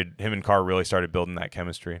and Carr really started building that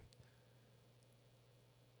chemistry.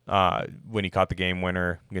 When he caught the game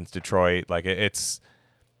winner against Detroit, like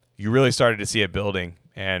you really started to see it building.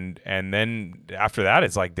 And then after that,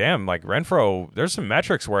 it's like, damn, like Renfrow, there's some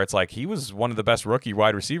metrics where it's like he was one of the best rookie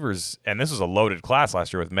wide receivers. And this was a loaded class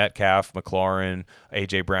last year with Metcalf, McLaurin,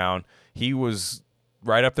 A.J. Brown. He was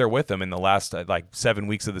right up there with them in the last 7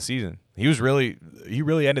 weeks of the season. He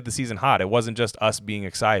really ended the season hot. It wasn't just us being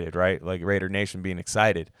excited, right? Like Raider Nation being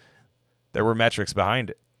excited. There were metrics behind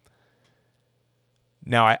it.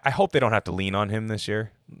 Now, I hope they don't have to lean on him this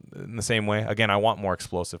year in the same way. Again, I want more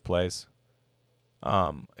explosive plays.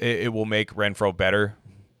 It will make Renfrow better,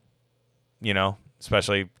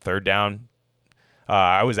 especially third down.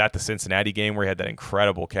 I was at the Cincinnati game where he had that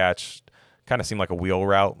incredible catch. Kind of seemed like a wheel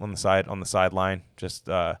route on the sideline. Just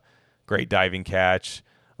great diving catch.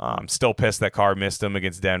 Still pissed that Carr missed him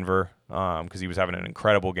against Denver because he was having an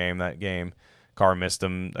incredible game that game. Carr missed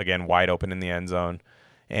him, again, wide open in the end zone.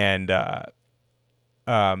 And,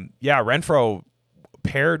 Renfrow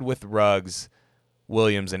paired with Ruggs,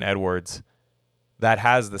 Williams, and Edwards, that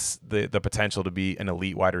has the potential to be an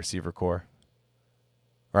elite wide receiver core,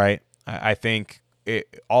 right? I think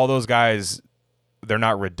all those guys, they're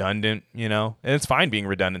not redundant, and it's fine being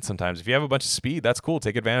redundant sometimes. If you have a bunch of speed, that's cool.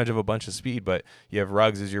 Take advantage of a bunch of speed, but you have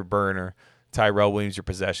Ruggs as your burner, Tyrell Williams your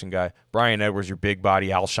possession guy, Brian Edwards your big body,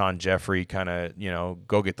 Alshon Jeffrey kind of,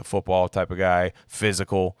 go get the football type of guy,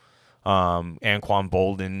 physical, Anquan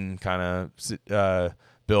Bolden kind of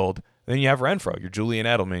build. Then you have Renfrow, your Julian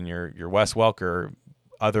Edelman, your Wes Welker,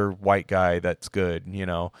 other white guy that's good,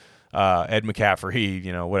 Ed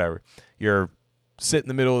McCaffrey, whatever. You're sit in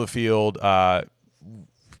the middle of the field.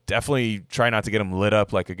 Definitely try not to get them lit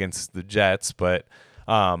up like against the Jets. But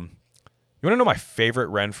you want to know my favorite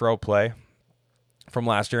Renfrow play from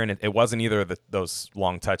last year? And it wasn't either of those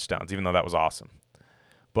long touchdowns, even though that was awesome.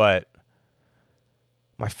 But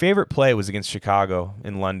my favorite play was against Chicago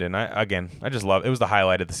in London. I just love it. Was the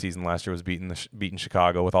highlight of the season last year was beating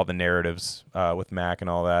Chicago with all the narratives with Mac and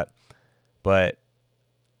all that. But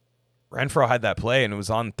Renfrow had that play, and it was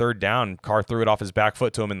on third down. Carr threw it off his back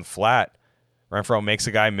foot to him in the flat. Renfrow makes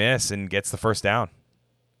a guy miss and gets the first down.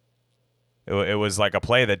 It was like a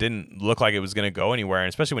play that didn't look like it was going to go anywhere, and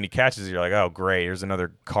especially when he catches it, you're like, oh, great, here's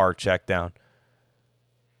another Carr check down.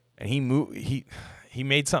 and he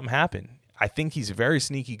made something happen. I think he's very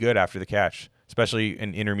sneaky good after the catch, especially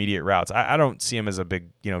in intermediate routes. I don't see him as a big,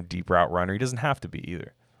 deep route runner. He doesn't have to be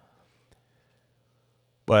either.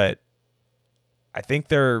 But I think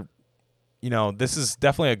this is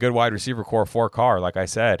definitely a good wide receiver core for Carr. Like I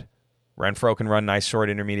said, Renfrow can run nice short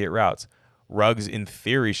intermediate routes. Ruggs, in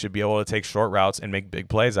theory, should be able to take short routes and make big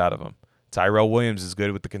plays out of them. Tyrell Williams is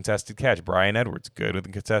good with the contested catch. Bryan Edwards, good with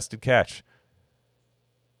the contested catch.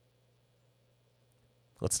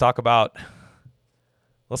 Let's talk about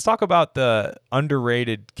the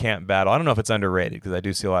underrated camp battle. I don't know if it's underrated because I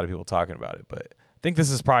do see a lot of people talking about it, but I think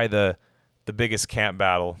this is probably the biggest camp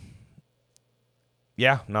battle.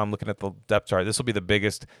 Yeah, now I'm looking at the depth chart. This will be the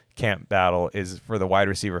biggest camp battle is for the wide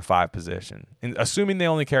receiver 5 position. And assuming they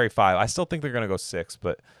only carry 5, I still think they're going to go 6,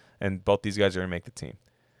 and both these guys are going to make the team.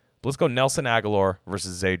 But let's go Nelson Agholor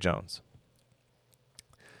versus Zay Jones.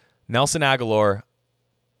 Nelson Agholor,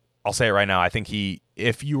 I'll say it right now. I think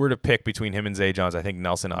if you were to pick between him and Zay Jones, I think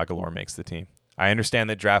Nelson Agholor makes the team. I understand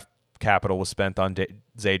that draft capital was spent on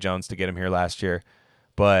Zay Jones to get him here last year,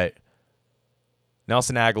 but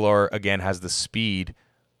Nelson Agholor, again, has the speed.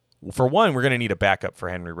 For one, we're going to need a backup for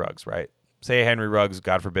Henry Ruggs, right? Say Henry Ruggs,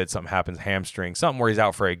 God forbid, something happens, hamstring, something where he's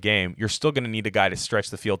out for a game. You're still going to need a guy to stretch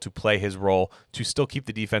the field, to play his role, to still keep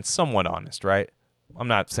the defense somewhat honest, right? I'm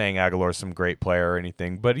not saying Agholor is some great player or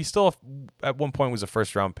anything, but he still, at one point, was a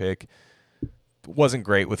first-round pick. Wasn't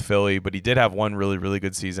great with Philly, but he did have one really, really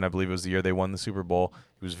good season. I believe it was the year they won the Super Bowl.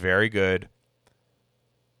 He was very good.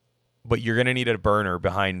 But you're going to need a burner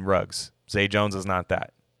behind Ruggs. Zay Jones is not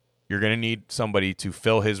that. You're going to need somebody to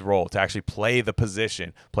fill his role, to actually play the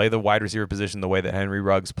position, play the wide receiver position the way that Henry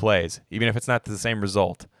Ruggs plays, even if it's not the same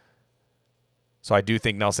result. So I do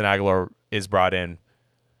think Nelson Agholor is brought in.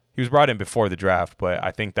 He was brought in before the draft, but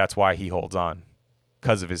I think that's why he holds on,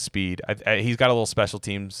 because of his speed. He's got a little special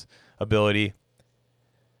teams ability.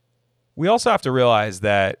 We also have to realize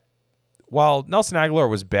that while Nelson Agholor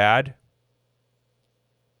was bad,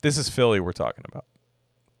 this is Philly we're talking about.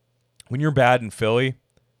 When you're bad in Philly,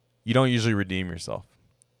 you don't usually redeem yourself.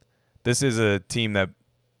 This is a team that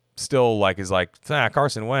still is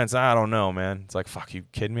Carson Wentz, I don't know, man. It's like, fuck, you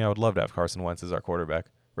kidding me? I would love to have Carson Wentz as our quarterback.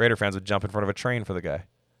 Raider fans would jump in front of a train for the guy.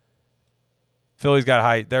 Philly's got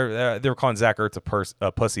high. They were calling Zach Ertz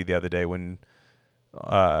a pussy the other day when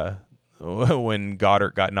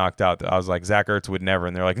Goddard got knocked out. I was like, Zach Ertz would never,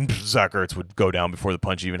 and they're like, Zach Ertz would go down before the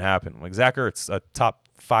punch even happened. I'm like, Zach Ertz, a top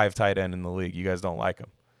 5 tight end in the league. You guys don't like him.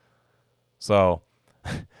 So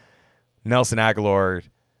Nelson Agholor,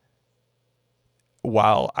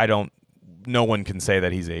 while no one can say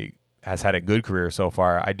that has had a good career so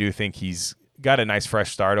far, I do think he's got a nice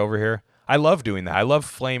fresh start over here. I love doing that. I love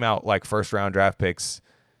flame out first round draft picks.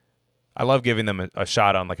 I love giving them a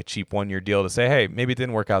shot on a cheap 1-year deal to say, hey, maybe it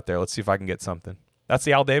didn't work out there. Let's see if I can get something. That's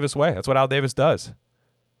the Al Davis way. That's what Al Davis does.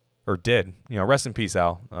 Or did. Rest in peace,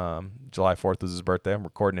 Al. July 4th was his birthday. I'm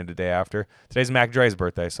recording it the day after. Today's Mac Dre's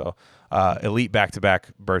birthday, so elite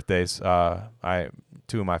back-to-back birthdays. Two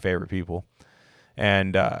of my favorite people.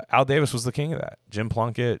 And Al Davis was the king of that. Jim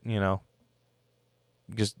Plunkett,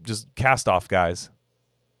 just cast-off guys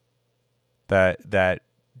that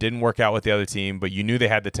didn't work out with the other team, but you knew they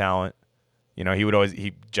had the talent. He would always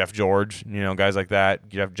Jeff George, guys like that.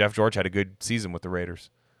 Jeff George had a good season with the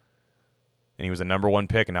Raiders. And he was a number 1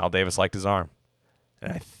 pick, and Al Davis liked his arm.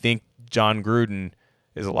 And I think John Gruden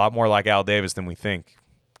is a lot more like Al Davis than we think,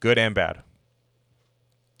 good and bad.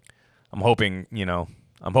 I'm hoping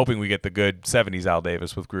we get the good 70s Al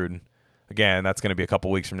Davis with Gruden. Again, that's going to be a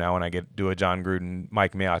couple weeks from now when I do a John Gruden,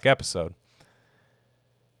 Mike Mayock episode.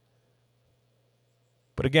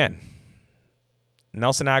 But again,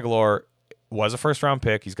 Nelson Agholor was a first-round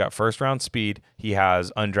pick. He's got first-round speed. He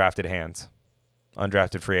has undrafted hands,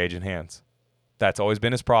 undrafted free agent hands. That's always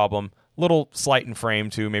been his problem. Little slight in frame,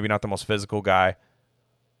 too. Maybe not the most physical guy.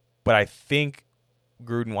 But I think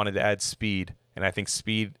Gruden wanted to add speed. And I think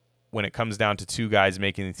speed, when it comes down to 2 guys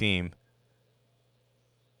making the team,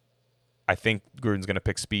 I think Gruden's going to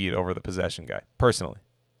pick speed over the possession guy, personally.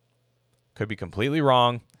 Could be completely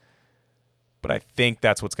wrong, but I think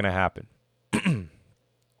that's what's going to happen.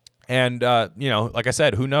 And, like I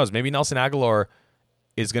said, who knows? Maybe Nelson Agholor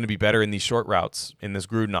is going to be better in these short routes in this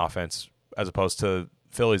Gruden offense as opposed to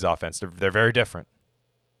Philly's offense. They're very different,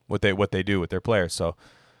 what they do with their players. So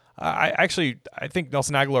I think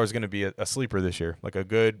Nelson Agholor is going to be a sleeper this year.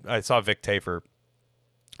 I saw Vic Tafur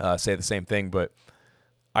say the same thing, but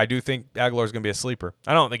I do think Agholor is going to be a sleeper.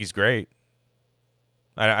 I don't think he's great.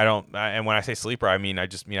 And when I say sleeper, I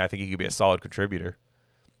think he could be a solid contributor.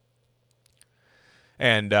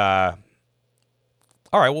 And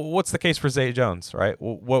All right, well, what's the case for Zay Jones, right?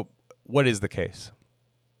 What is the case?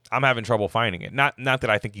 I'm having trouble finding it. Not that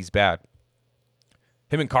I think he's bad.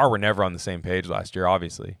 Him and Carr were never on the same page last year,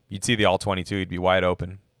 obviously. You'd see the all-22, he'd be wide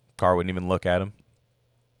open. Carr wouldn't even look at him.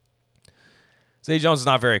 Zay Jones is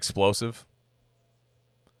not very explosive.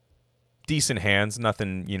 Decent hands,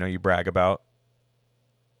 nothing, you brag about.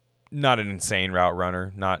 Not an insane route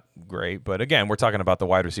runner, not great. But again, we're talking about the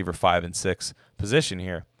wide receiver 5 and 6 position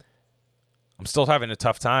here. I'm still having a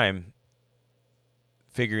tough time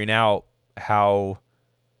figuring out how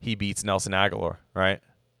he beats Nelson Agholor, right?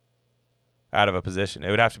 Out of a position.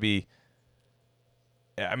 It would have to be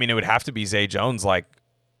Zay Jones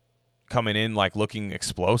coming in looking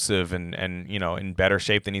explosive and in better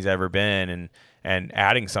shape than he's ever been and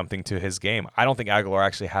adding something to his game. I don't think Agholor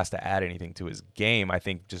actually has to add anything to his game. I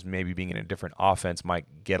think just maybe being in a different offense might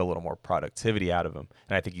get a little more productivity out of him.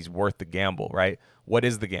 And I think he's worth the gamble, right? What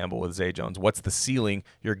is the gamble with Zay Jones? What's the ceiling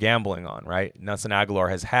you're gambling on, right? Nelson Agholor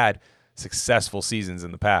has had successful seasons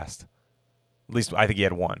in the past. At least I think he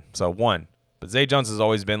had one. So one. But Zay Jones has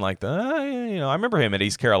always been I remember him at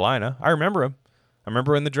East Carolina. I remember him. I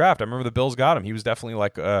remember in the draft. I remember the Bills got him. He was definitely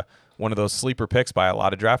one of those sleeper picks by a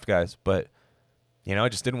lot of draft guys. But,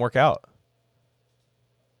 it just didn't work out.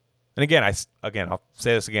 And again, I'll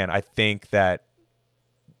say this again. I think that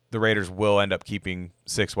the Raiders will end up keeping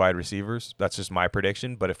 6 wide receivers. That's just my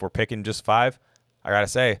prediction. But if we're picking just 5, I got to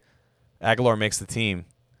say, Agholor makes the team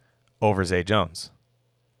over Zay Jones.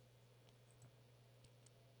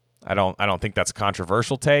 I don't think that's a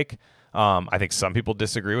controversial take. I think some people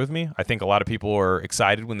disagree with me. I think a lot of people are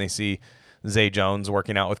excited when they see Zay Jones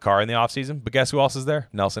working out with Carr in the offseason. But guess who else is there?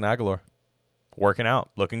 Nelson Agholor. Working out,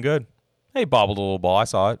 looking good. Hey, bobbled a little ball. I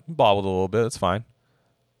saw it. Bobbled a little bit. It's fine.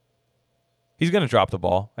 He's going to drop the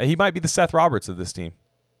ball. He might be the Seth Roberts of this team,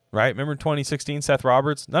 right? Remember in 2016, Seth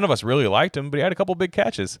Roberts? None of us really liked him, but he had a couple big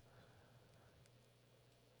catches.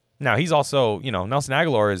 Now, he's also, Nelson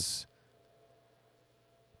Agholor is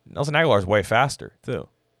way faster, too.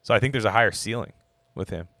 So I think there's a higher ceiling with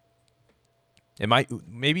him. It might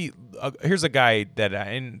here's a guy that,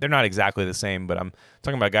 and they're not exactly the same, but I'm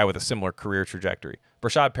talking about a guy with a similar career trajectory.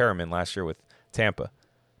 Brashad Perriman last year with Tampa.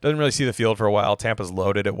 Doesn't really see the field for a while. Tampa's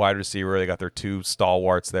loaded at wide receiver. They got their 2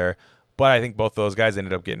 stalwarts there. But I think both those guys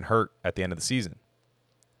ended up getting hurt at the end of the season.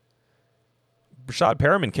 Brashad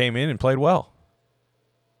Perriman came in and played well.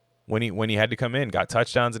 When he had to come in, got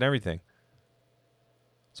touchdowns and everything.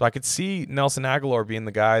 So I could see Nelson Agholor being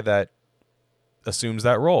the guy that assumes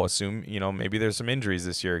that role. Maybe there's some injuries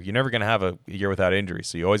this year. You're never going to have a year without injuries,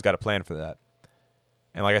 so you always got to plan for that.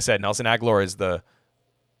 And like I said, Nelson Agholor is the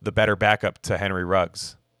better backup to Henry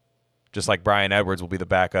Ruggs, just like Bryan Edwards will be the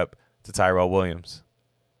backup to Tyrell Williams.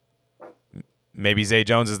 Maybe Zay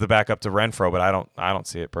Jones is the backup to Renfrow, but I don't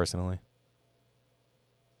see it personally.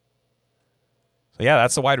 So yeah,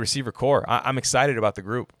 that's the wide receiver core. I'm excited about the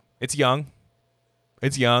group. It's young.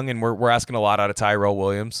 And we're asking a lot out of Tyrell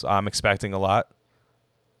Williams. I'm expecting a lot.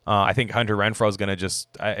 I think Hunter Renfrow is going to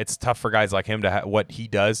it's tough for guys like him to what he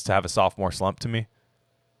does to have a sophomore slump to me.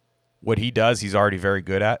 What he does, he's already very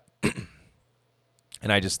good at.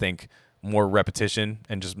 And I just think more repetition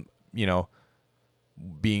and just,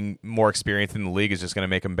 being more experienced in the league is just going to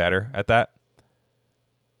make him better at that.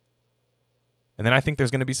 And then I think there's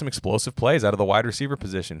going to be some explosive plays out of the wide receiver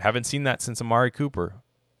position. Haven't seen that since Amari Cooper.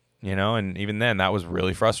 And even then, that was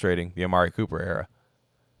really frustrating, the Amari Cooper era.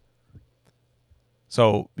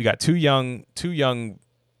 So you got two young,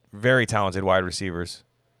 very talented wide receivers,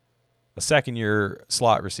 a second-year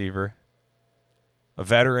slot receiver, a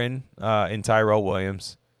veteran in Tyrell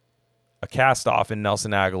Williams, a cast-off in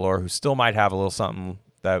Nelson Agholor, who still might have a little something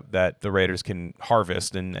that the Raiders can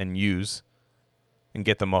harvest and use and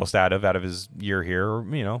get the most out of his year here. Or,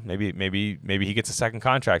 maybe he gets a second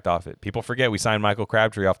contract off it. People forget we signed Michael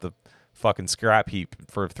Crabtree off the fucking scrap heap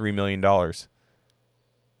for $3 million.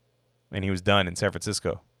 And he was done in San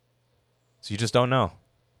Francisco. So you just don't know.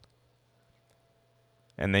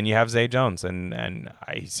 And then you have Zay Jones, and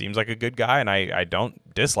he seems like a good guy, and I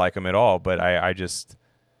don't dislike him at all, but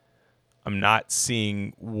I'm not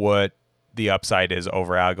seeing what the upside is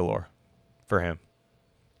over Agholor for him.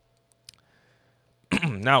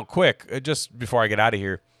 Now, quick, just before I get out of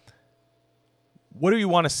here, what do you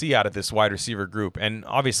want to see out of this wide receiver group? And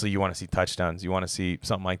obviously you want to see touchdowns. You want to see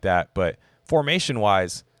something like that. But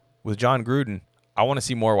formation-wise, with John Gruden, I want to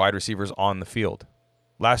see more wide receivers on the field.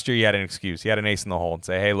 Last year, he had an excuse. He had an ace in the hole and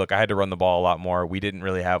say, hey, look, I had to run the ball a lot more. We didn't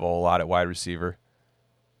really have a whole lot at wide receiver.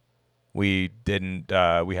 We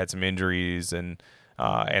had some injuries, and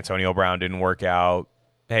Antonio Brown didn't work out.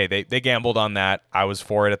 Hey, they gambled on that. I was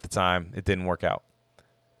for it at the time. It didn't work out.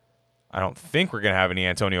 I don't think we're going to have any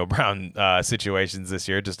Antonio Brown situations this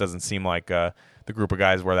year. It just doesn't seem like the group of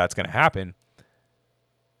guys where that's going to happen.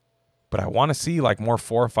 But I want to see like more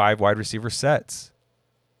 4 or 5 wide receiver sets.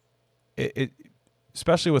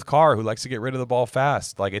 Especially with Carr, who likes to get rid of the ball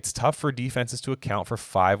fast. Like, it's tough for defenses to account for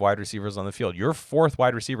 5 wide receivers on the field. Your 4th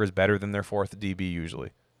wide receiver is better than their 4th DB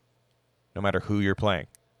usually, no matter who you're playing.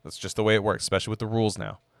 That's just the way it works, especially with the rules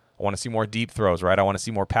now. I want to see more deep throws, right? I want to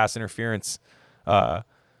see more pass interference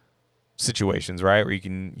situations, right? Where you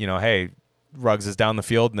can, hey, Ruggs is down the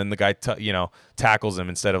field, and then the guy, tackles him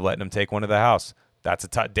instead of letting him take one to the house. That's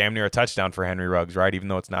damn near a touchdown for Henry Ruggs, right? Even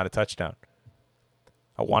though it's not a touchdown.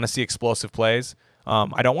 I want to see explosive plays.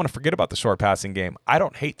 I don't want to forget about the short passing game. I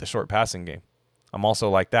don't hate the short passing game. I'm also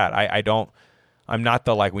like that. I'm not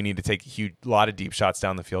the we need to take a lot of deep shots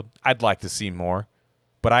down the field. I'd like to see more.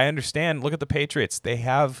 But I understand. Look at the Patriots. They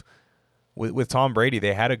have, with Tom Brady,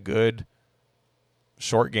 they had a good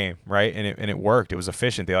short game, right? And it worked. It was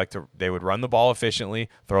efficient. They would run the ball efficiently,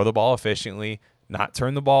 throw the ball efficiently, not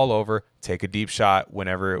turn the ball over, take a deep shot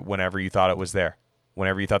whenever you thought it was there,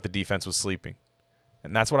 whenever you thought the defense was sleeping.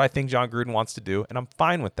 And that's what I think John Gruden wants to do, and I'm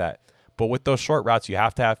fine with that. But with those short routes, you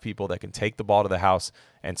have to have people that can take the ball to the house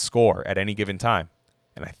and score at any given time.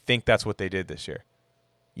 And I think that's what they did this year.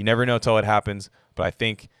 You never know till it happens, but I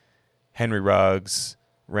think Henry Ruggs,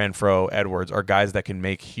 Renfrow, Edwards are guys that can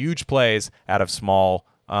make huge plays out of small,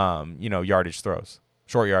 yardage throws,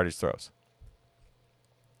 short yardage throws.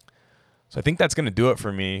 So I think that's going to do it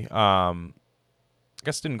for me. I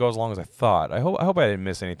guess it didn't go as long as I thought. I hope I didn't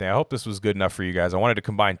miss anything. I hope this was good enough for you guys. I wanted to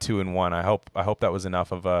combine 2 and 1. I hope that was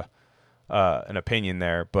enough of an opinion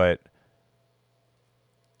there. But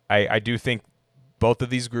I do think both of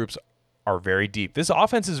these groups are very deep. This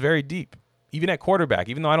offense is very deep, even at quarterback.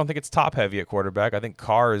 Even though I don't think it's top heavy at quarterback, I think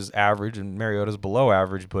Carr is average and Mariota's below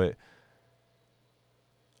average. But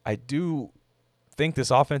I do think this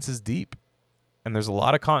offense is deep. And there's a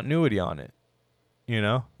lot of continuity on it.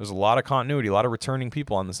 There's a lot of continuity, a lot of returning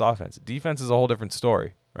people on this offense. Defense is a whole different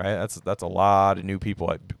story, right? That's a lot of new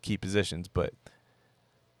people at key positions. But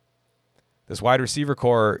this wide receiver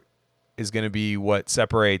core is going to be what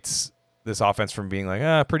separates this offense from being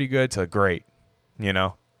pretty good to great,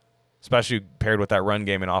 especially paired with that run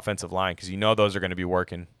game and offensive line, because those are going to be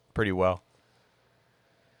working pretty well.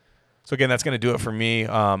 So, again, that's going to do it for me.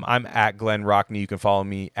 I'm at Glenn Rockney. You can follow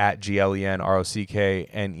me at GlenRockney.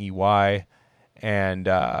 And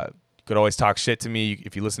you could always talk shit to me.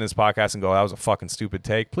 If you listen to this podcast and go, that was a fucking stupid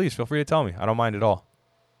take, please feel free to tell me. I don't mind at all.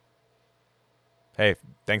 Hey,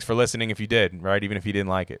 thanks for listening if you did, right? Even if you didn't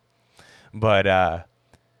like it. But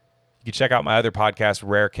you can check out my other podcast,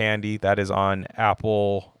 Rare Candy. That is on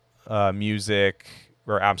Apple Music,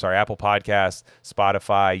 Apple Podcasts,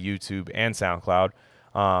 Spotify, YouTube, and SoundCloud.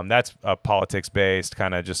 That's a politics-based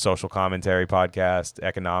kind of just social commentary podcast,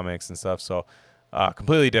 economics and stuff. So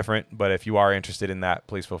completely different. But if you are interested in that,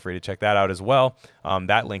 please feel free to check that out as well.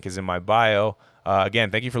 That link is in my bio.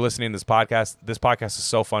 Again, thank you for listening to this podcast. This podcast is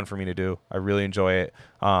so fun for me to do. I really enjoy it.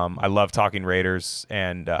 I love talking Raiders,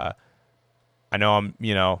 and I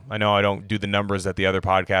know I don't do the numbers that the other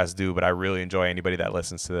podcasts do, but I really enjoy anybody that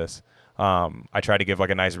listens to this. I try to give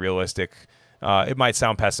a nice realistic. It might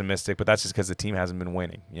sound pessimistic, but that's just because the team hasn't been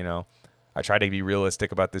winning. I try to be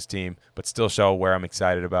realistic about this team, but still show where I'm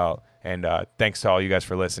excited about. And thanks to all you guys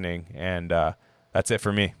for listening. And that's it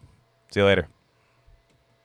for me. See you later.